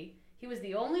that movie. He was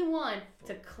the only one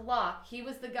to clock. He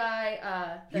was the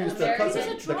guy. He was the American- cousin.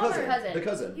 He was a The drummer. cousin. The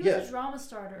cousin. He was Yeah. a drama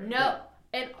starter. No.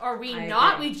 And are we I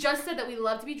not? agree. We just said that we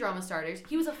love to be drama starters.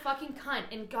 He was a fucking cunt,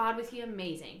 and God was he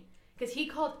amazing. Because he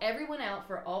called everyone out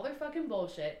for all their fucking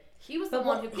bullshit. He was the But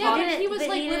one what- who Yeah, caught Yeah, didn't- but he was but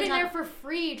like he didn't living talk- there for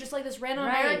free, just like this random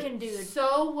Right. American dude.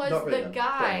 So was Not the random.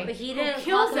 guy But he who didn't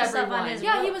kills clock himself everyone. on his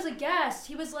Yeah, boat. he was a guest.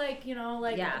 He was like,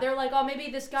 Yeah. they're like, oh, maybe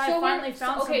this guy So finally we're,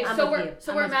 found okay, someone. so I'm with we're you.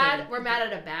 so I'm we're with mad. Katie. We're mad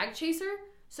at a bag chaser.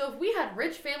 So if we had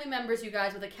rich family members, you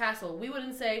guys, with a castle, we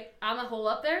wouldn't say I'm a hole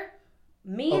up there.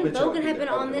 Me Oh, and but y'all Bogan did have it. been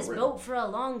I on would this have boat for a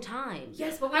long time.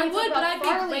 Yes, but we I talk would, but about I'd be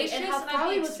Farley gracious and and how I'd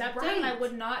Farley be was accepting, right. and I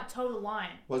would not toe the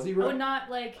line. Was he I really? would not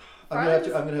like. I'm Farley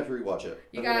gonna have to rewatch it.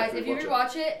 You I'm gonna have guys, to if you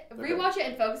rewatch rewatch it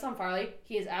and focus on Farley,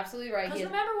 he is absolutely right. Because He is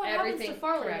remember what happens everything to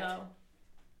Farley correct. though.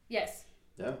 Yes,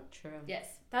 Yeah. True.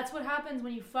 yes. That's what happens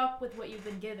when you fuck with what you've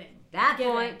been giving. That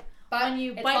Given. point. But When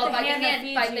you it's bite called the hand that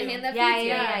feeds bite you. the hand that Yeah, feeds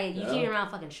yeah, you. yeah. You Yeah. keep your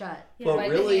mouth fucking shut. Yeah. But Bite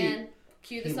really, the hand.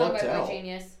 Cue the he song by lucked Boy out.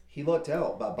 Genius. He lucked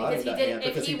out by biting Because he that did. hand If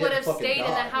because he didn't would have fucking stayed in the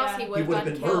die. house, Yeah. he He would have would have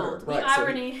gotten been killed. murdered, The right? So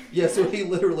irony. so he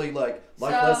literally like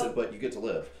life So- lesson, but you get to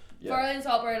live. Yeah. Farley and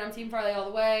Saltburn. I'm Team Farley all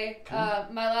the way. Okay.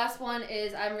 My last one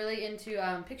is I'm really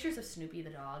into pictures of Snoopy the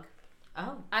dog.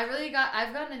 Oh.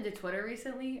 I've gotten into Twitter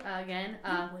recently again.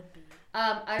 You would be.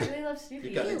 I really love Snoopy.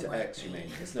 You got into X, you mean?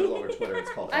 It's no longer Twitter.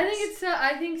 It's called X.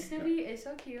 I think Snoopy is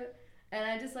so cute, and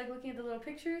I just like looking at the little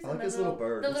pictures I and like the his little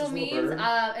bird. the What's little his memes. little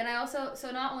bird? And I also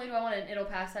not only do I want an It'll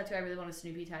Pass tattoo, I really want a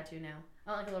Snoopy tattoo now.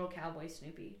 I want like a little cowboy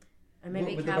Snoopy. Or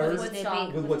maybe With the Cowboy bird?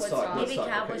 Snoopy. With Woodstock. Maybe Woodstock,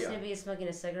 Cowboy okay, yeah. Snoopy is smoking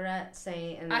a cigarette,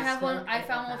 saying. And I have smoke one. I and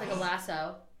found one with like a pass.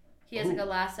 lasso. He has like a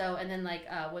lasso, and then like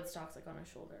Woodstock's like on his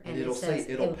shoulder. And it it'll says,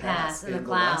 say it'll pass in the in the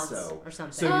clouds lasso. or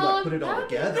something. So you like put it all That would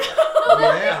be- together. Oh,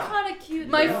 that'd Yeah. be kind of cute.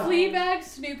 My Yeah. Fleabag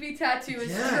Snoopy tattoo is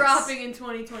Yes. dropping in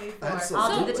 2024.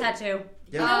 Absolutely. I'll do the tattoo.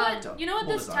 Yeah. You know what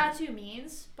We'll this design. tattoo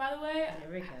means, by the way?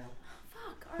 There we go.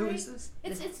 Fuck. All Who right. is this?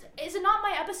 Is it not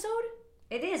my episode?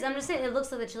 It is. I'm just saying. It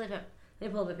looks like the chili pepper. Let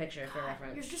me pull up a picture for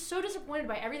reference. You're just so disappointed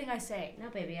by everything I say. No,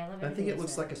 baby, I love it. I think it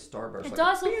looks like a starburst. It like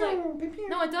does look like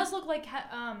it does look like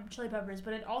chili peppers,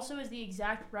 but it also is the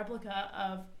exact replica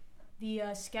of the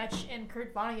sketch in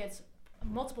Kurt Vonnegut's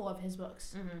multiple of his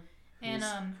books. Mm-hmm. And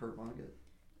Kurt Vonnegut?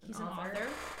 he's an author.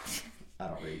 I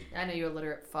don't read. I know you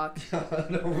illiterate fuck. I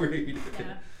don't read.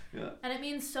 Yeah. Yeah. And it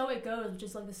means so it goes, which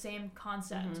is like the same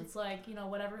concept. Mhm. It's like,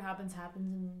 whatever happens,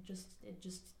 and it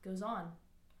just goes on.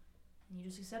 And you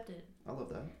just accept it. I love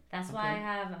that. That's Okay. why I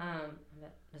have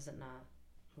does it not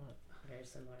look very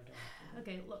similar to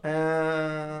Okay, look.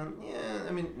 Yeah,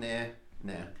 I mean,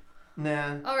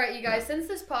 nah. All right, you guys, since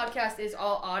this podcast is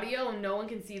all audio and no one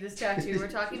can see this tattoo we're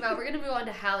talking about, we're going to move on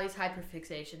to Hallie's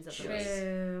hyperfixations of the week.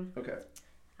 True. Okay.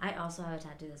 I also have a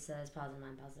tattoo that says positive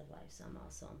mind, positive life, so I'm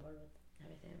also on board with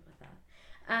everything with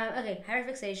that. Okay,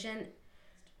 hyperfixation.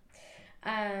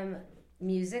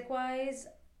 Music wise,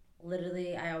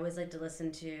 literally, I always like to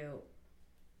listen to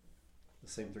The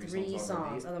same three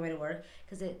songs on the way to work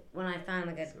because when I find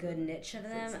like a good niche of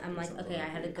them, I'm like, okay, I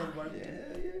had a good work.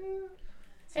 Yeah.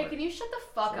 Hey, can you shut the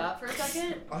fuck up for a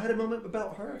second? I had a moment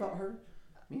about her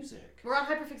music. We're on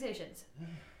hyperfixations.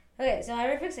 Okay, so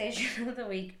hyperfixation of the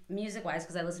week, music wise,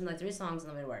 because I listen to like 3 songs on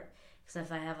the way to work. Because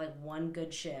if I have like one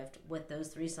good shift with those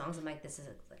 3 songs, I'm like, this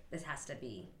has to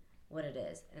be what it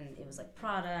is. And it was like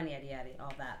Prada and yada yada,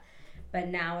 all that. But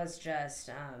now it's just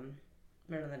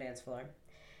Men on the Dance Floor.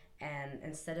 And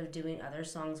instead of doing other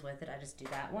songs with it, I just do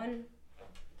that one.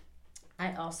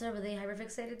 I also really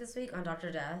hyperfixated this week on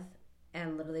Dr. Death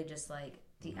and literally just like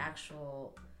the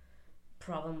actual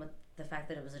problem with the fact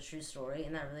that it was a true story,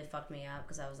 and that really fucked me up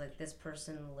because I was like, this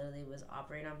person literally was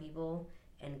operating on people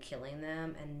and killing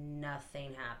them and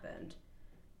nothing happened.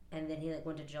 And then he like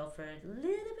went to jail for a little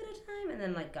bit of time and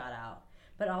then like got out.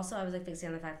 But also I was like fixating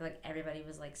on the fact that like everybody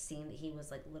was like seeing that he was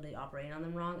like literally operating on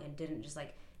them wrong and didn't just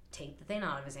like take the thing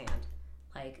out of his hand.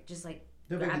 Like just like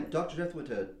No, but Dr. Death went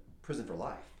to prison for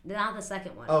life. Not the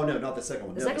second one. Oh no, not the second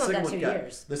one. The No, second one got 2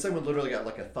 years. The second one literally got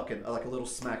like a fucking like a little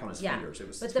smack on his fingers. It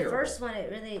was but terrible. the first one,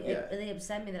 it really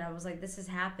upset me that I was like, this is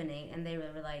happening, and they were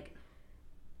like,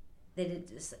 it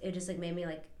just like made me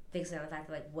like fixate on the fact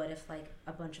that like, what if like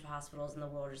a bunch of hospitals in the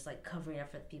world are just like covering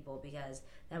up for people because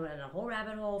that went in a whole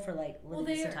rabbit hole for like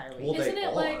this entire week. Well, Isn't they it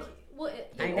are. like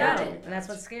I know, and that's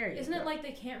what's scary. Isn't it like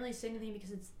they can't really say anything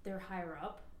because they're higher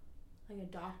up? Like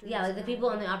a doctor. Yeah, like the people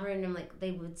in the operating room, like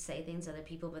they would say things to other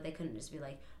people, but they couldn't just be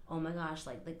like, oh my gosh,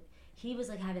 like he was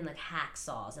like having like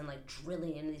hacksaws and like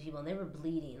drilling into these people, and they were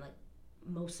bleeding like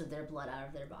most of their blood out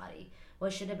of their body.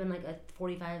 What should have been like a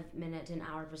 45-minute to an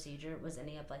hour procedure was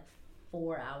ending up like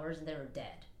 4 hours, and they were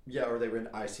dead. Yeah, or they were in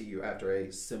ICU after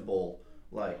a simple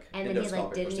like and then he like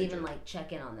endoscopic didn't procedure. even like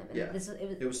check in on them. And Yeah,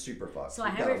 it was super fucked. so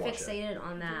I You gotta hyper watch it. fixated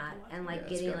on that and like Yeah,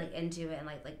 it's getting good. like into it and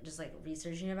like just like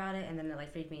researching about it, and then it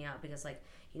like freaked me out because like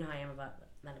you know how I am about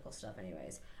medical stuff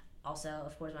anyways. Also,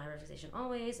 of course, my hyper fixation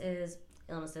always is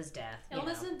illnesses, death.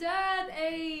 Illness and death,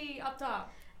 up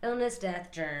top. Illness,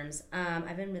 death, germs.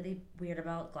 I've been really weird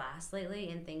about glass lately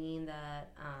and thinking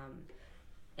that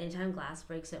anytime glass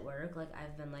breaks at work, like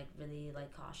I've been like really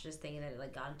like cautious, thinking that it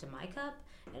like got into my cup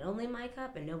and only my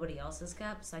cup and nobody else's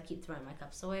cup. So I keep throwing my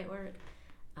cups away at work.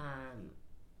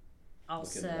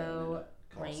 Also,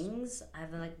 rings.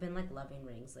 I've been loving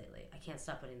rings lately. I can't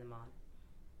stop putting them on.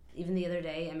 Even the other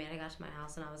day, I got to my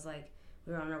house and I was like,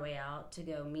 we were on our way out to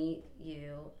go meet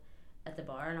you at the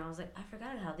bar, and I was like, I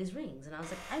forgot I have these rings, and I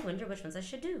was like, I wonder which ones I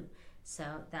should do. So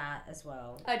that as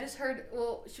well. I just heard,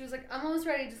 she was like, I'm almost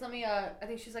ready, just let me, I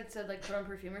think she's like, said like put on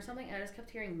perfume or something, and I just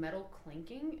kept hearing metal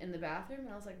clinking in the bathroom, and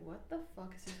I was like, what the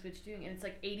fuck is this bitch doing? And it's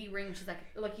like 80 rings. She's like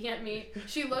looking at me.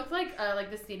 She looked like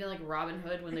the scene in like Robin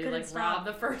Hood when they like rob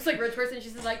the first like rich person.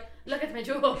 She's like, look at my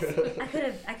jewels.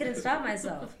 I couldn't stop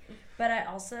myself. But I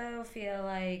also feel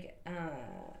like,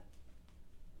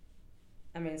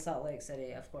 Salt Lake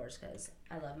City, of course, because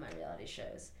I love my reality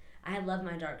shows. I love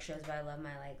my dark shows, but I love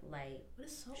my like light. What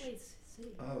is Salt Lake City?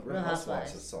 Real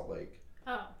Housewives is Salt Lake.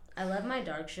 Oh. I love my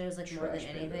dark shows like more than Trash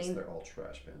anything. pandas. They're all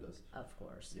trash pandas. Of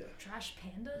course. Yeah. Trash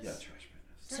pandas? Yeah, trash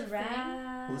pandas.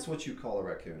 Sarah. Well, that's what you call a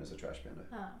raccoon, is a trash panda.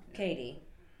 Oh. Yeah.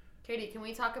 Katie, can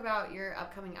we talk about your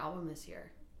upcoming album this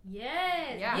year?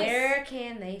 Yes. Yeah. Where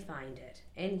can they find it?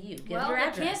 And you give your Well,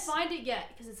 address. I can't find it yet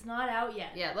because it's not out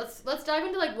yet. Yeah, let's dive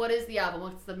into like what is the album?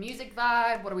 What's the music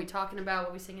vibe? What are we talking about? What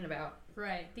are we singing about?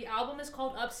 Right. The album is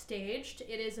called Upstaged.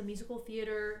 It is a musical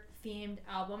theater themed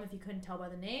album, if you couldn't tell by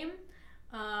the name.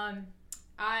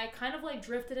 I kind of like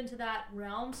drifted into that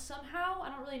realm somehow. I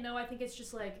don't really know. I think it's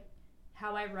just like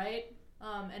how I write.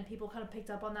 And people kind of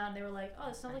picked up on that and they were like, oh,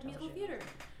 it sounds like musical theater.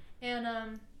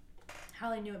 And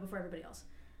Hallie knew it before everybody else.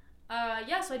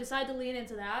 Yeah, so I decided to lean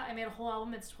into that. I made a whole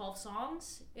album. It's 12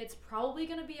 songs. It's probably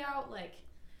gonna be out like,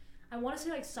 I want to say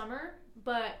like summer.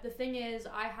 But the thing is,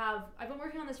 I've been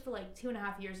working on this for like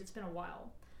 2.5 years. It's been a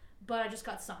while, but I just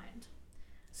got signed.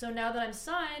 So now that I'm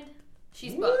signed,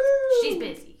 she's booked. She's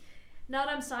busy. Now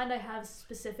that I'm signed, I have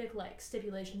specific like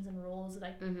stipulations and rules that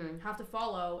I have to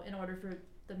follow in order for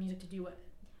the music to do it.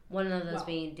 One of those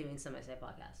being doing Somebody Say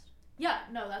podcast. Yeah,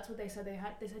 no, that's what they said. They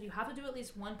said you have to do at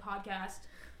least one podcast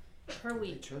per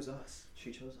week. They chose us.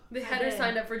 She chose us. They had her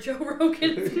signed up for Joe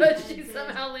Rogan, but she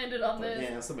somehow landed on this.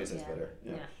 Yeah, somebody says better.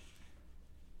 Yeah.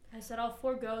 I said I'll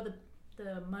forego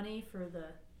the money for the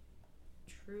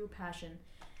true passion.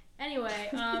 Anyway,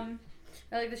 I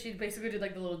like that she basically did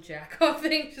like the little jack off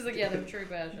thing. She's like, yeah, the true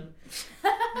passion.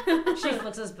 She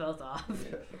flips us both off.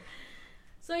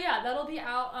 So yeah, that'll be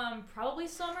out probably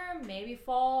summer, maybe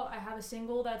fall. I have a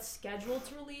single that's scheduled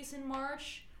to release in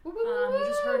March. You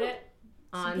just heard it.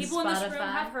 On Some people Spotify. in this room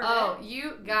have heard it. Oh,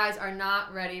 you guys are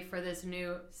not ready for this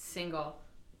new single.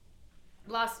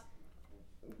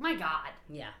 My God.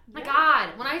 Yeah. My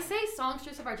God. When I say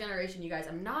songstress of our generation, you guys,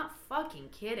 I'm not fucking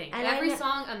kidding. And every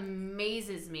song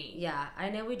amazes me. Yeah, I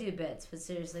know we do bits, but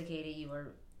seriously, Katie, you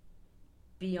are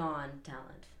beyond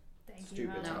talent. Thank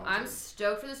you. No, I'm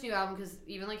stoked for this new album because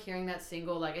even like hearing that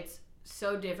single, like it's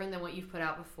so different than what you've put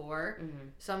out before. Mm-hmm.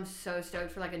 So I'm so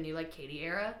stoked for like a new like Katie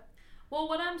era. Well,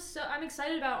 what I'm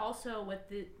excited about also with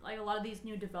the like a lot of these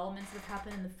new developments that have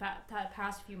happened in the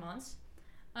past few months,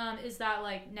 is that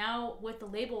like now with the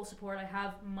label support, I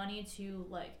have money to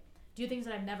like do things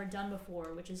that I've never done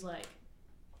before, which is like,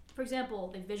 for example,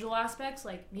 the visual aspects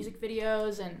like music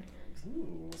videos and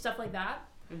stuff like that.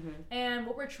 Mm-hmm. And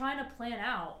what we're trying to plan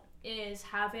out is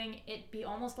having it be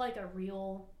almost like a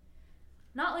real,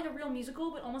 not like a real musical,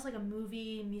 but almost like a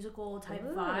musical type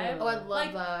vibe. Oh, I love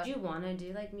like, that. Do you want to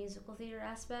do like musical theater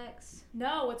aspects?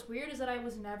 No, what's weird is that I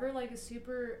was never like a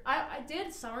super. I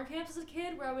did summer camps as a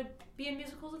kid where I would be in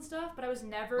musicals and stuff, but I was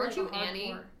never. Weren't like, you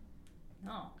Annie?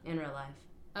 No. In real life.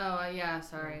 Oh yeah,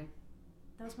 sorry.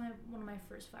 That was one of my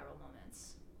first viral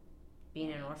moments.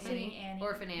 Being an orphan. Singing Annie.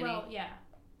 Orphan Annie. Well, yeah.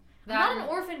 I'm not an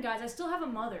orphan, guys. I still have a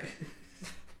mother.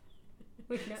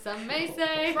 Some may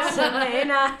say.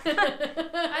 I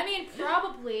mean,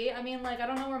 probably. I mean, like, I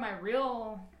don't know where my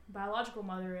real biological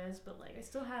mother is, but like, I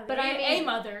still have a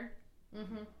mother.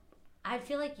 Mm-hmm. I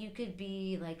feel like you could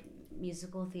be like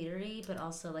musical theater-y, but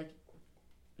also like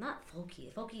not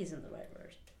folky. Folky isn't the right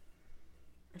word.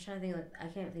 I'm trying to think. Like, I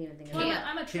can't think of anything.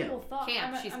 I'm a triple thought.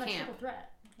 Camp. I'm She's a camp. triple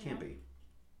threat. Can't be.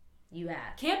 You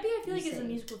act. Campy, I feel like is the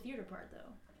musical theater part,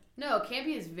 though. No,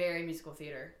 campy is very musical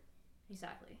theater.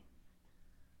 Exactly.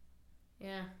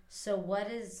 Yeah. So what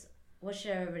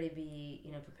should everybody be,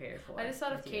 prepared for? I just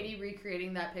thought of Katie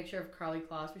recreating that picture of Carly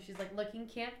Claus where she's like looking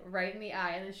camp right in the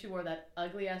eye and then she wore that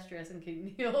ugly ass dress and kitten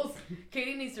heels.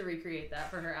 Katie needs to recreate that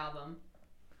for her album.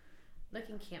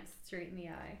 Looking camp straight in the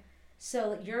eye.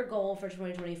 So your goal for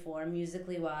 2024,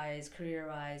 musically wise, career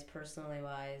wise, personally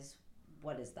wise,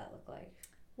 what does that look like?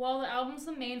 Well, the album's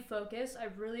the main focus. I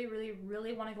really, really,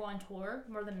 really want to go on tour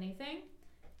more than anything.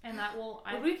 And that will...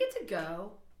 Would we get to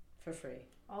go? For free.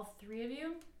 All three of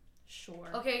you? Sure.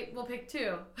 Okay, we'll pick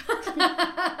two.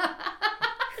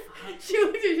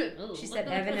 She said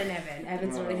Evan and Evan.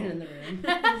 Evan's not even in the room.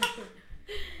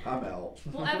 I'm out.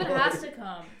 Well, Evan has to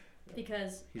come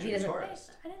because he doesn't. I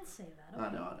didn't say that. Okay.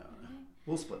 I know. Okay.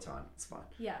 We'll split time. It's fine.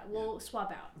 Yeah, we'll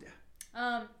swap out. Yeah.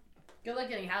 Good luck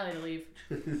getting Hallie to leave.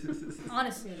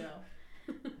 Honestly, though.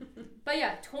 But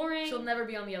yeah, touring. She'll never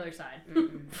be on the other side.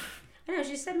 I know,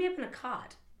 she set me up in a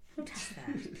cot. Who does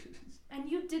that? And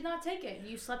you did not take it.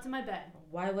 You slept in my bed.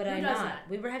 Why would I not? That?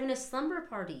 We were having a slumber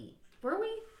party. Were we?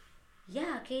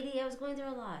 Yeah, Katie, I was going through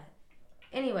a lot.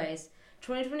 Anyways,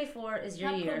 2024 is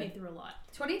your year. Put me through a lot.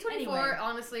 2024, anyway.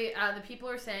 Honestly, the people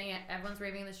are saying it. Everyone's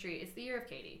raving in the street. It's the year of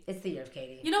Katie. It's the year of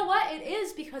Katie. You know what? It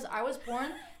is because I was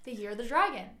born the year of the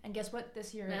dragon. And guess what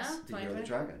this year is? The year of the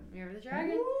dragon. Year of the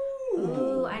dragon.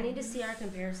 Ooh, I need to see our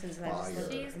comparisons.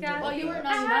 She's got. Well, you were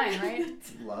 99, right?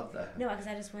 Love that. No, because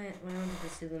I just went on with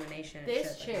this illumination.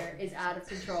 This chair is out of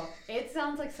control. It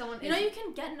sounds like someone. You know, you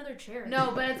can get another chair.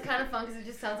 No, but it's kind of fun because it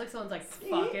just sounds like someone's like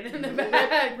fucking in the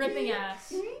back, ripping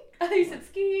ass. Oh, you said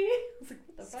ski. I was like,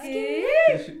 what the fuck? Ski.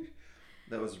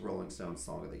 That was Rolling Stone's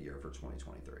Song of the Year for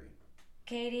 2023.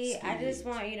 Katie, I just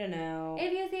want you to know.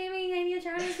 If you see me and you're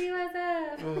trying to see what's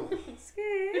up.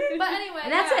 But anyway,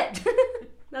 and that's it.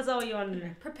 That's all you want to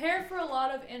know. Prepare for a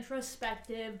lot of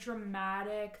introspective,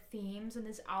 dramatic themes in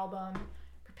this album.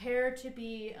 Prepare to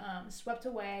be swept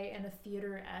away in a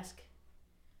theater-esque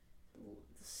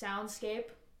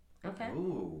soundscape. Okay.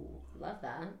 Ooh. Love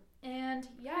that. And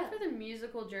yeah, for the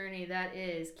musical journey that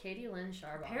is Katie Lynne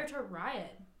Sharbaugh. prepare to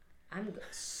riot. I'm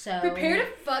so Prepare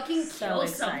to fucking so kill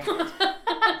excited. someone.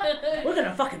 We're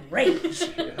gonna fucking rage.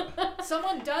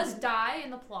 Someone does die in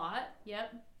the plot.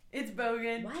 Yep. It's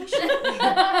Bogan. Why is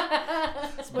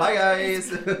she? Bye, guys.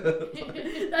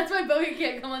 That's why Bogan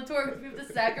can't come on tour because we have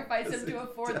to sacrifice him to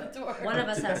afford the tour. One of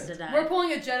us has to die. We're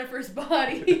pulling a Jennifer's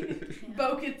body.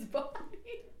 Bogan's body.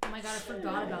 Oh my god, I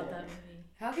forgot about that movie.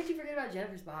 How could you forget about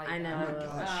Jennifer's body? I know. Oh my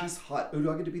god, she's hot. Oh,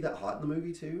 do I get to be that hot in the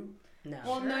movie too? No.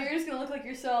 Well, no, you're just gonna look like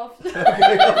yourself. Okay,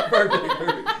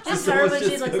 perfect. Just So her it's when she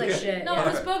just- looks like okay. shit. No, yeah.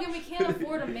 because Bogan, we can't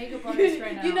afford a makeup artist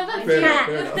right now. You know that Fair Yeah.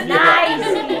 enough, fair enough.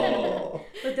 Nice. Oh.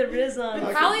 With the Riz on.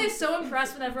 I Hallie is so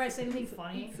impressed whenever I say anything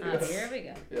funny. Oh, here we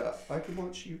go. Yeah, I could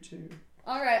watch you too.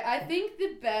 All right, I think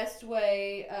the best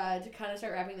way to kind of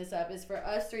start wrapping this up is for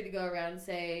us three to go around and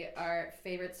say our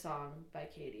favorite song by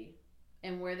Katie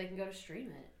and where they can go to stream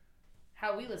it.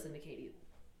 How we listen to Katie.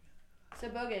 So,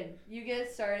 Bogan, you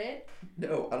get started.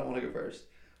 No, I don't want to go first.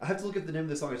 I have to look at the name of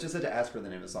the song. I just had to ask her the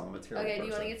name of the song. I'm a terrible Okay, do person.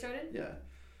 you want to get started? Yeah.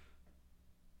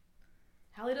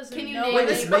 Hallie doesn't Can you know. name Wait, it?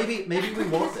 this, maybe we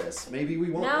want this. Maybe we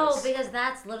want No, this. because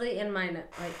that's literally in my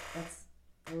that's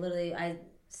literally I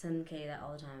send Kay that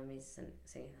all the time. He's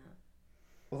singing that.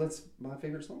 Well, that's my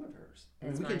favorite song of hers. I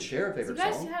mean, It's we mine. can share a If favorite you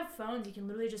guys song. have phones, you can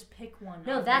literally just pick one.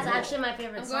 No, that's No. actually my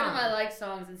favorite I'm song. going to my like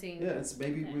songs and seeing. Yeah, it's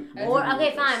maybe. Okay. Maybe Or we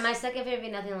okay, want fine. this. My second favorite,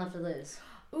 Nothing Left to Lose.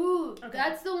 Ooh, Okay.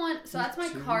 that's the one. So that's my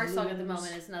To car song at the lose.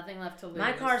 moment. It's Nothing Left to Lose.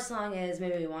 My car song is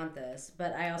Maybe We Want This,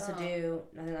 but I also Oh. do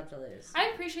Nothing Left to Lose. I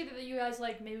appreciate that you guys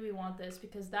like Maybe We Want This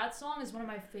because that song is one of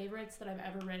my favorites that I've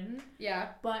ever written.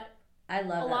 Yeah. But I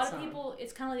love a that lot song. of people,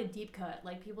 it's kind of like a deep cut.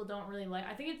 Like people don't really like.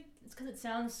 I think it's because it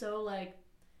sounds so like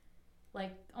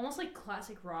almost like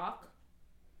classic rock.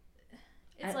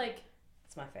 It's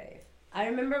It's my fave. I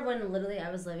remember when literally I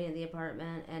was living in the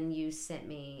apartment and you sent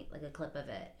me like a clip of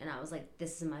it, and I was like,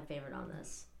 "This is my favorite on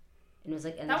this," and it was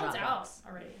like in that the one's out Dropbox.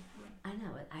 already. I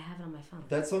know it. I have it on my phone.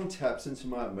 That song taps into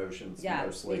my emotions Yeah,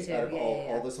 mostly. me too. Out of Yeah,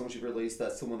 all the songs you've released,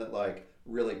 that's the one that like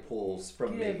really pulls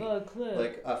from me. a clip.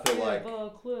 Like I feel like a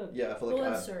clip. yeah, I feel We'll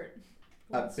like insert.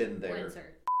 I've been there. We'll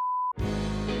insert.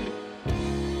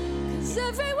 'Cause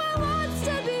everyone wants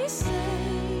to be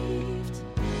saved,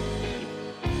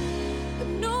 but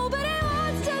nobody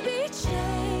wants to be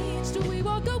changed. We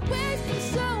walk away from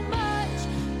so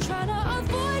much, trying to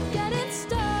avoid getting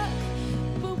stuck,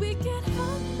 but we can't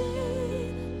help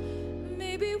it.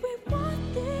 Maybe we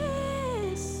want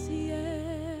this,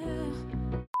 yeah.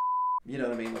 You know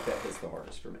what I mean? Like that hits the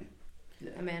hardest for me.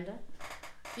 Yeah. Amanda?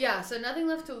 Yeah, so Nothing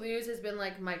Left to Lose has been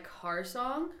like my car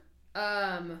song.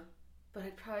 But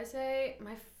I'd probably say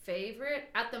my favorite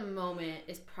at the moment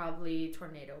is probably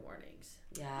Tornado Warnings.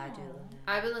 Yeah, I do love that.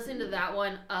 I've been listening to that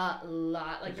one a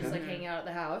lot, like just like Okay. hanging out at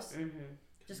the house. Mm-hmm.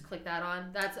 Just click that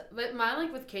on. But mine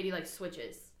like with Katie like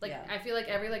switches. Like Yeah. I feel like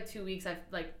every like 2 weeks I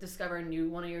like discover a new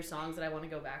one of your songs that I want to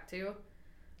go back to.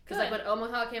 Because like when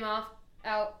Omaha came out,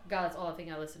 God, that's all I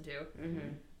think I listened to. Mm-hmm.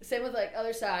 Same with like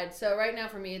Other Side. So right now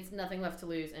for me, it's Nothing Left to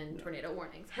Lose and Tornado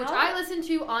Warnings, which How- I listen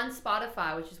to on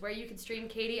Spotify, which is where you can stream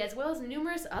Katie as well as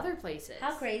numerous other places.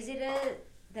 How crazy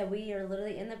that we are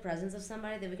literally in the presence of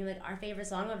somebody that we can be like our favorite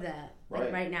song of that. Like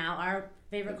Right. right now, our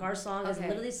favorite car song is Okay.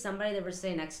 literally somebody that we're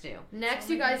sitting next to. Next,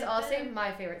 Oh you my guys, God. I'll say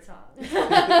my favorite song.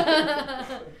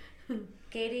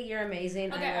 Katie, you're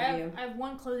amazing. Okay, I love you. I have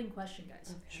one closing question,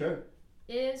 guys. Sure.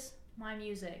 Is my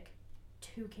music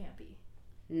too campy?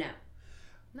 No.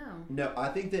 No. No, I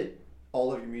think that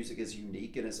all of your music is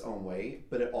unique in its own way,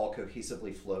 but it all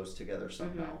cohesively flows together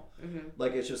somehow. Mm-hmm.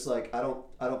 Like it's just like I don't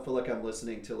feel like I'm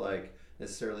listening to like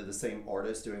necessarily the same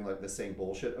artist doing like the same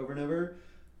bullshit over and over.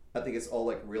 I think it's all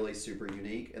like really super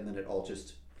unique, and then it all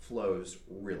just flows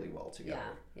really well together.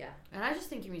 Yeah. And I just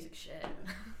think your music's shit.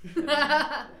 Was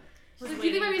So if you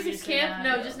waiting think my for you to music's say camp,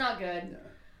 that. no, just not good. Yeah.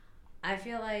 I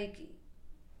feel like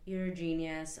you're a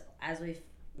genius. As we've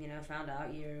found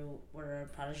out, you were a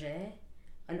protege,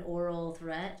 an oral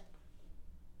threat.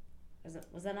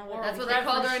 Was that not what? That's what threat they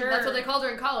called for her. sure. That's what they called her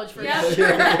in college for Yeah. sure.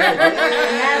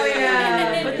 Yeah,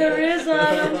 we know. Put the Riz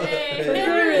on. Hey. Put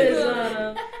the Riz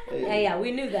on. Hey. Yeah,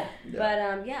 we knew that. Yeah.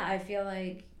 But yeah, I feel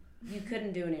like you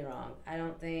couldn't do any wrong. I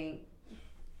don't think.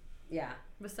 Yeah.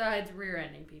 Besides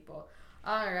rear-ending people.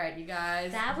 All right, you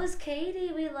guys. That was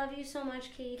Katie. We love you so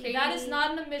much, Katie. That is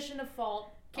not an admission of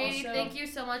fault. Katie, Also, thank you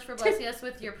so much for blessing us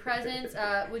with your presence.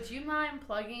 Would you mind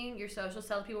plugging your socials,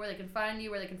 tell people where they can find you,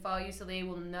 where they can follow you, so they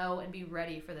will know and be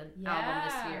ready for the album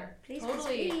this year? Please,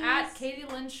 Totally. please. At Katie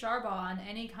Lynne Sharbaugh on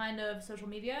any kind of social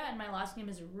media, and my last name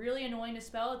is really annoying to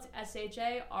spell. It's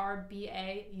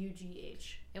SHARBAUGH.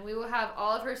 And we will have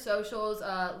all of her socials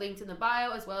linked in the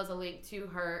bio, as well as a link to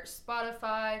her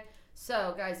Spotify.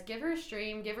 So, guys, give her a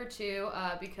stream, give her 2,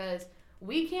 because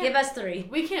we can't Give us 3.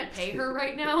 We can't pay her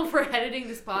right now for editing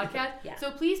this podcast. Yeah. So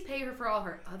please pay her for all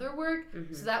her other work,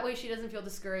 so that way she doesn't feel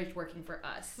discouraged working for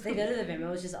us. They go to the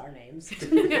Venmo, it's just our names.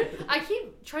 I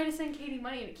keep trying to send Katie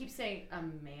money, and it keeps saying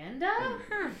Amanda.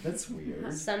 That's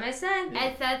weird. Some I say.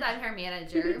 It says I'm her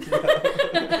manager.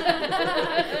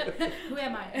 Who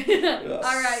am I?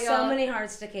 All right, y'all. So many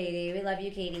hearts to Katie. We love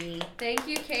you, Katie. Thank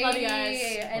you, Katie. Love you guys.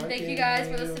 And Bye, thank you Katie. guys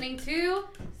for listening to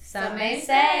Some may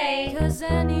say. Cause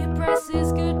any press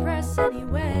is good press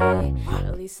anyway.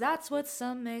 At least that's what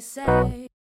some may say.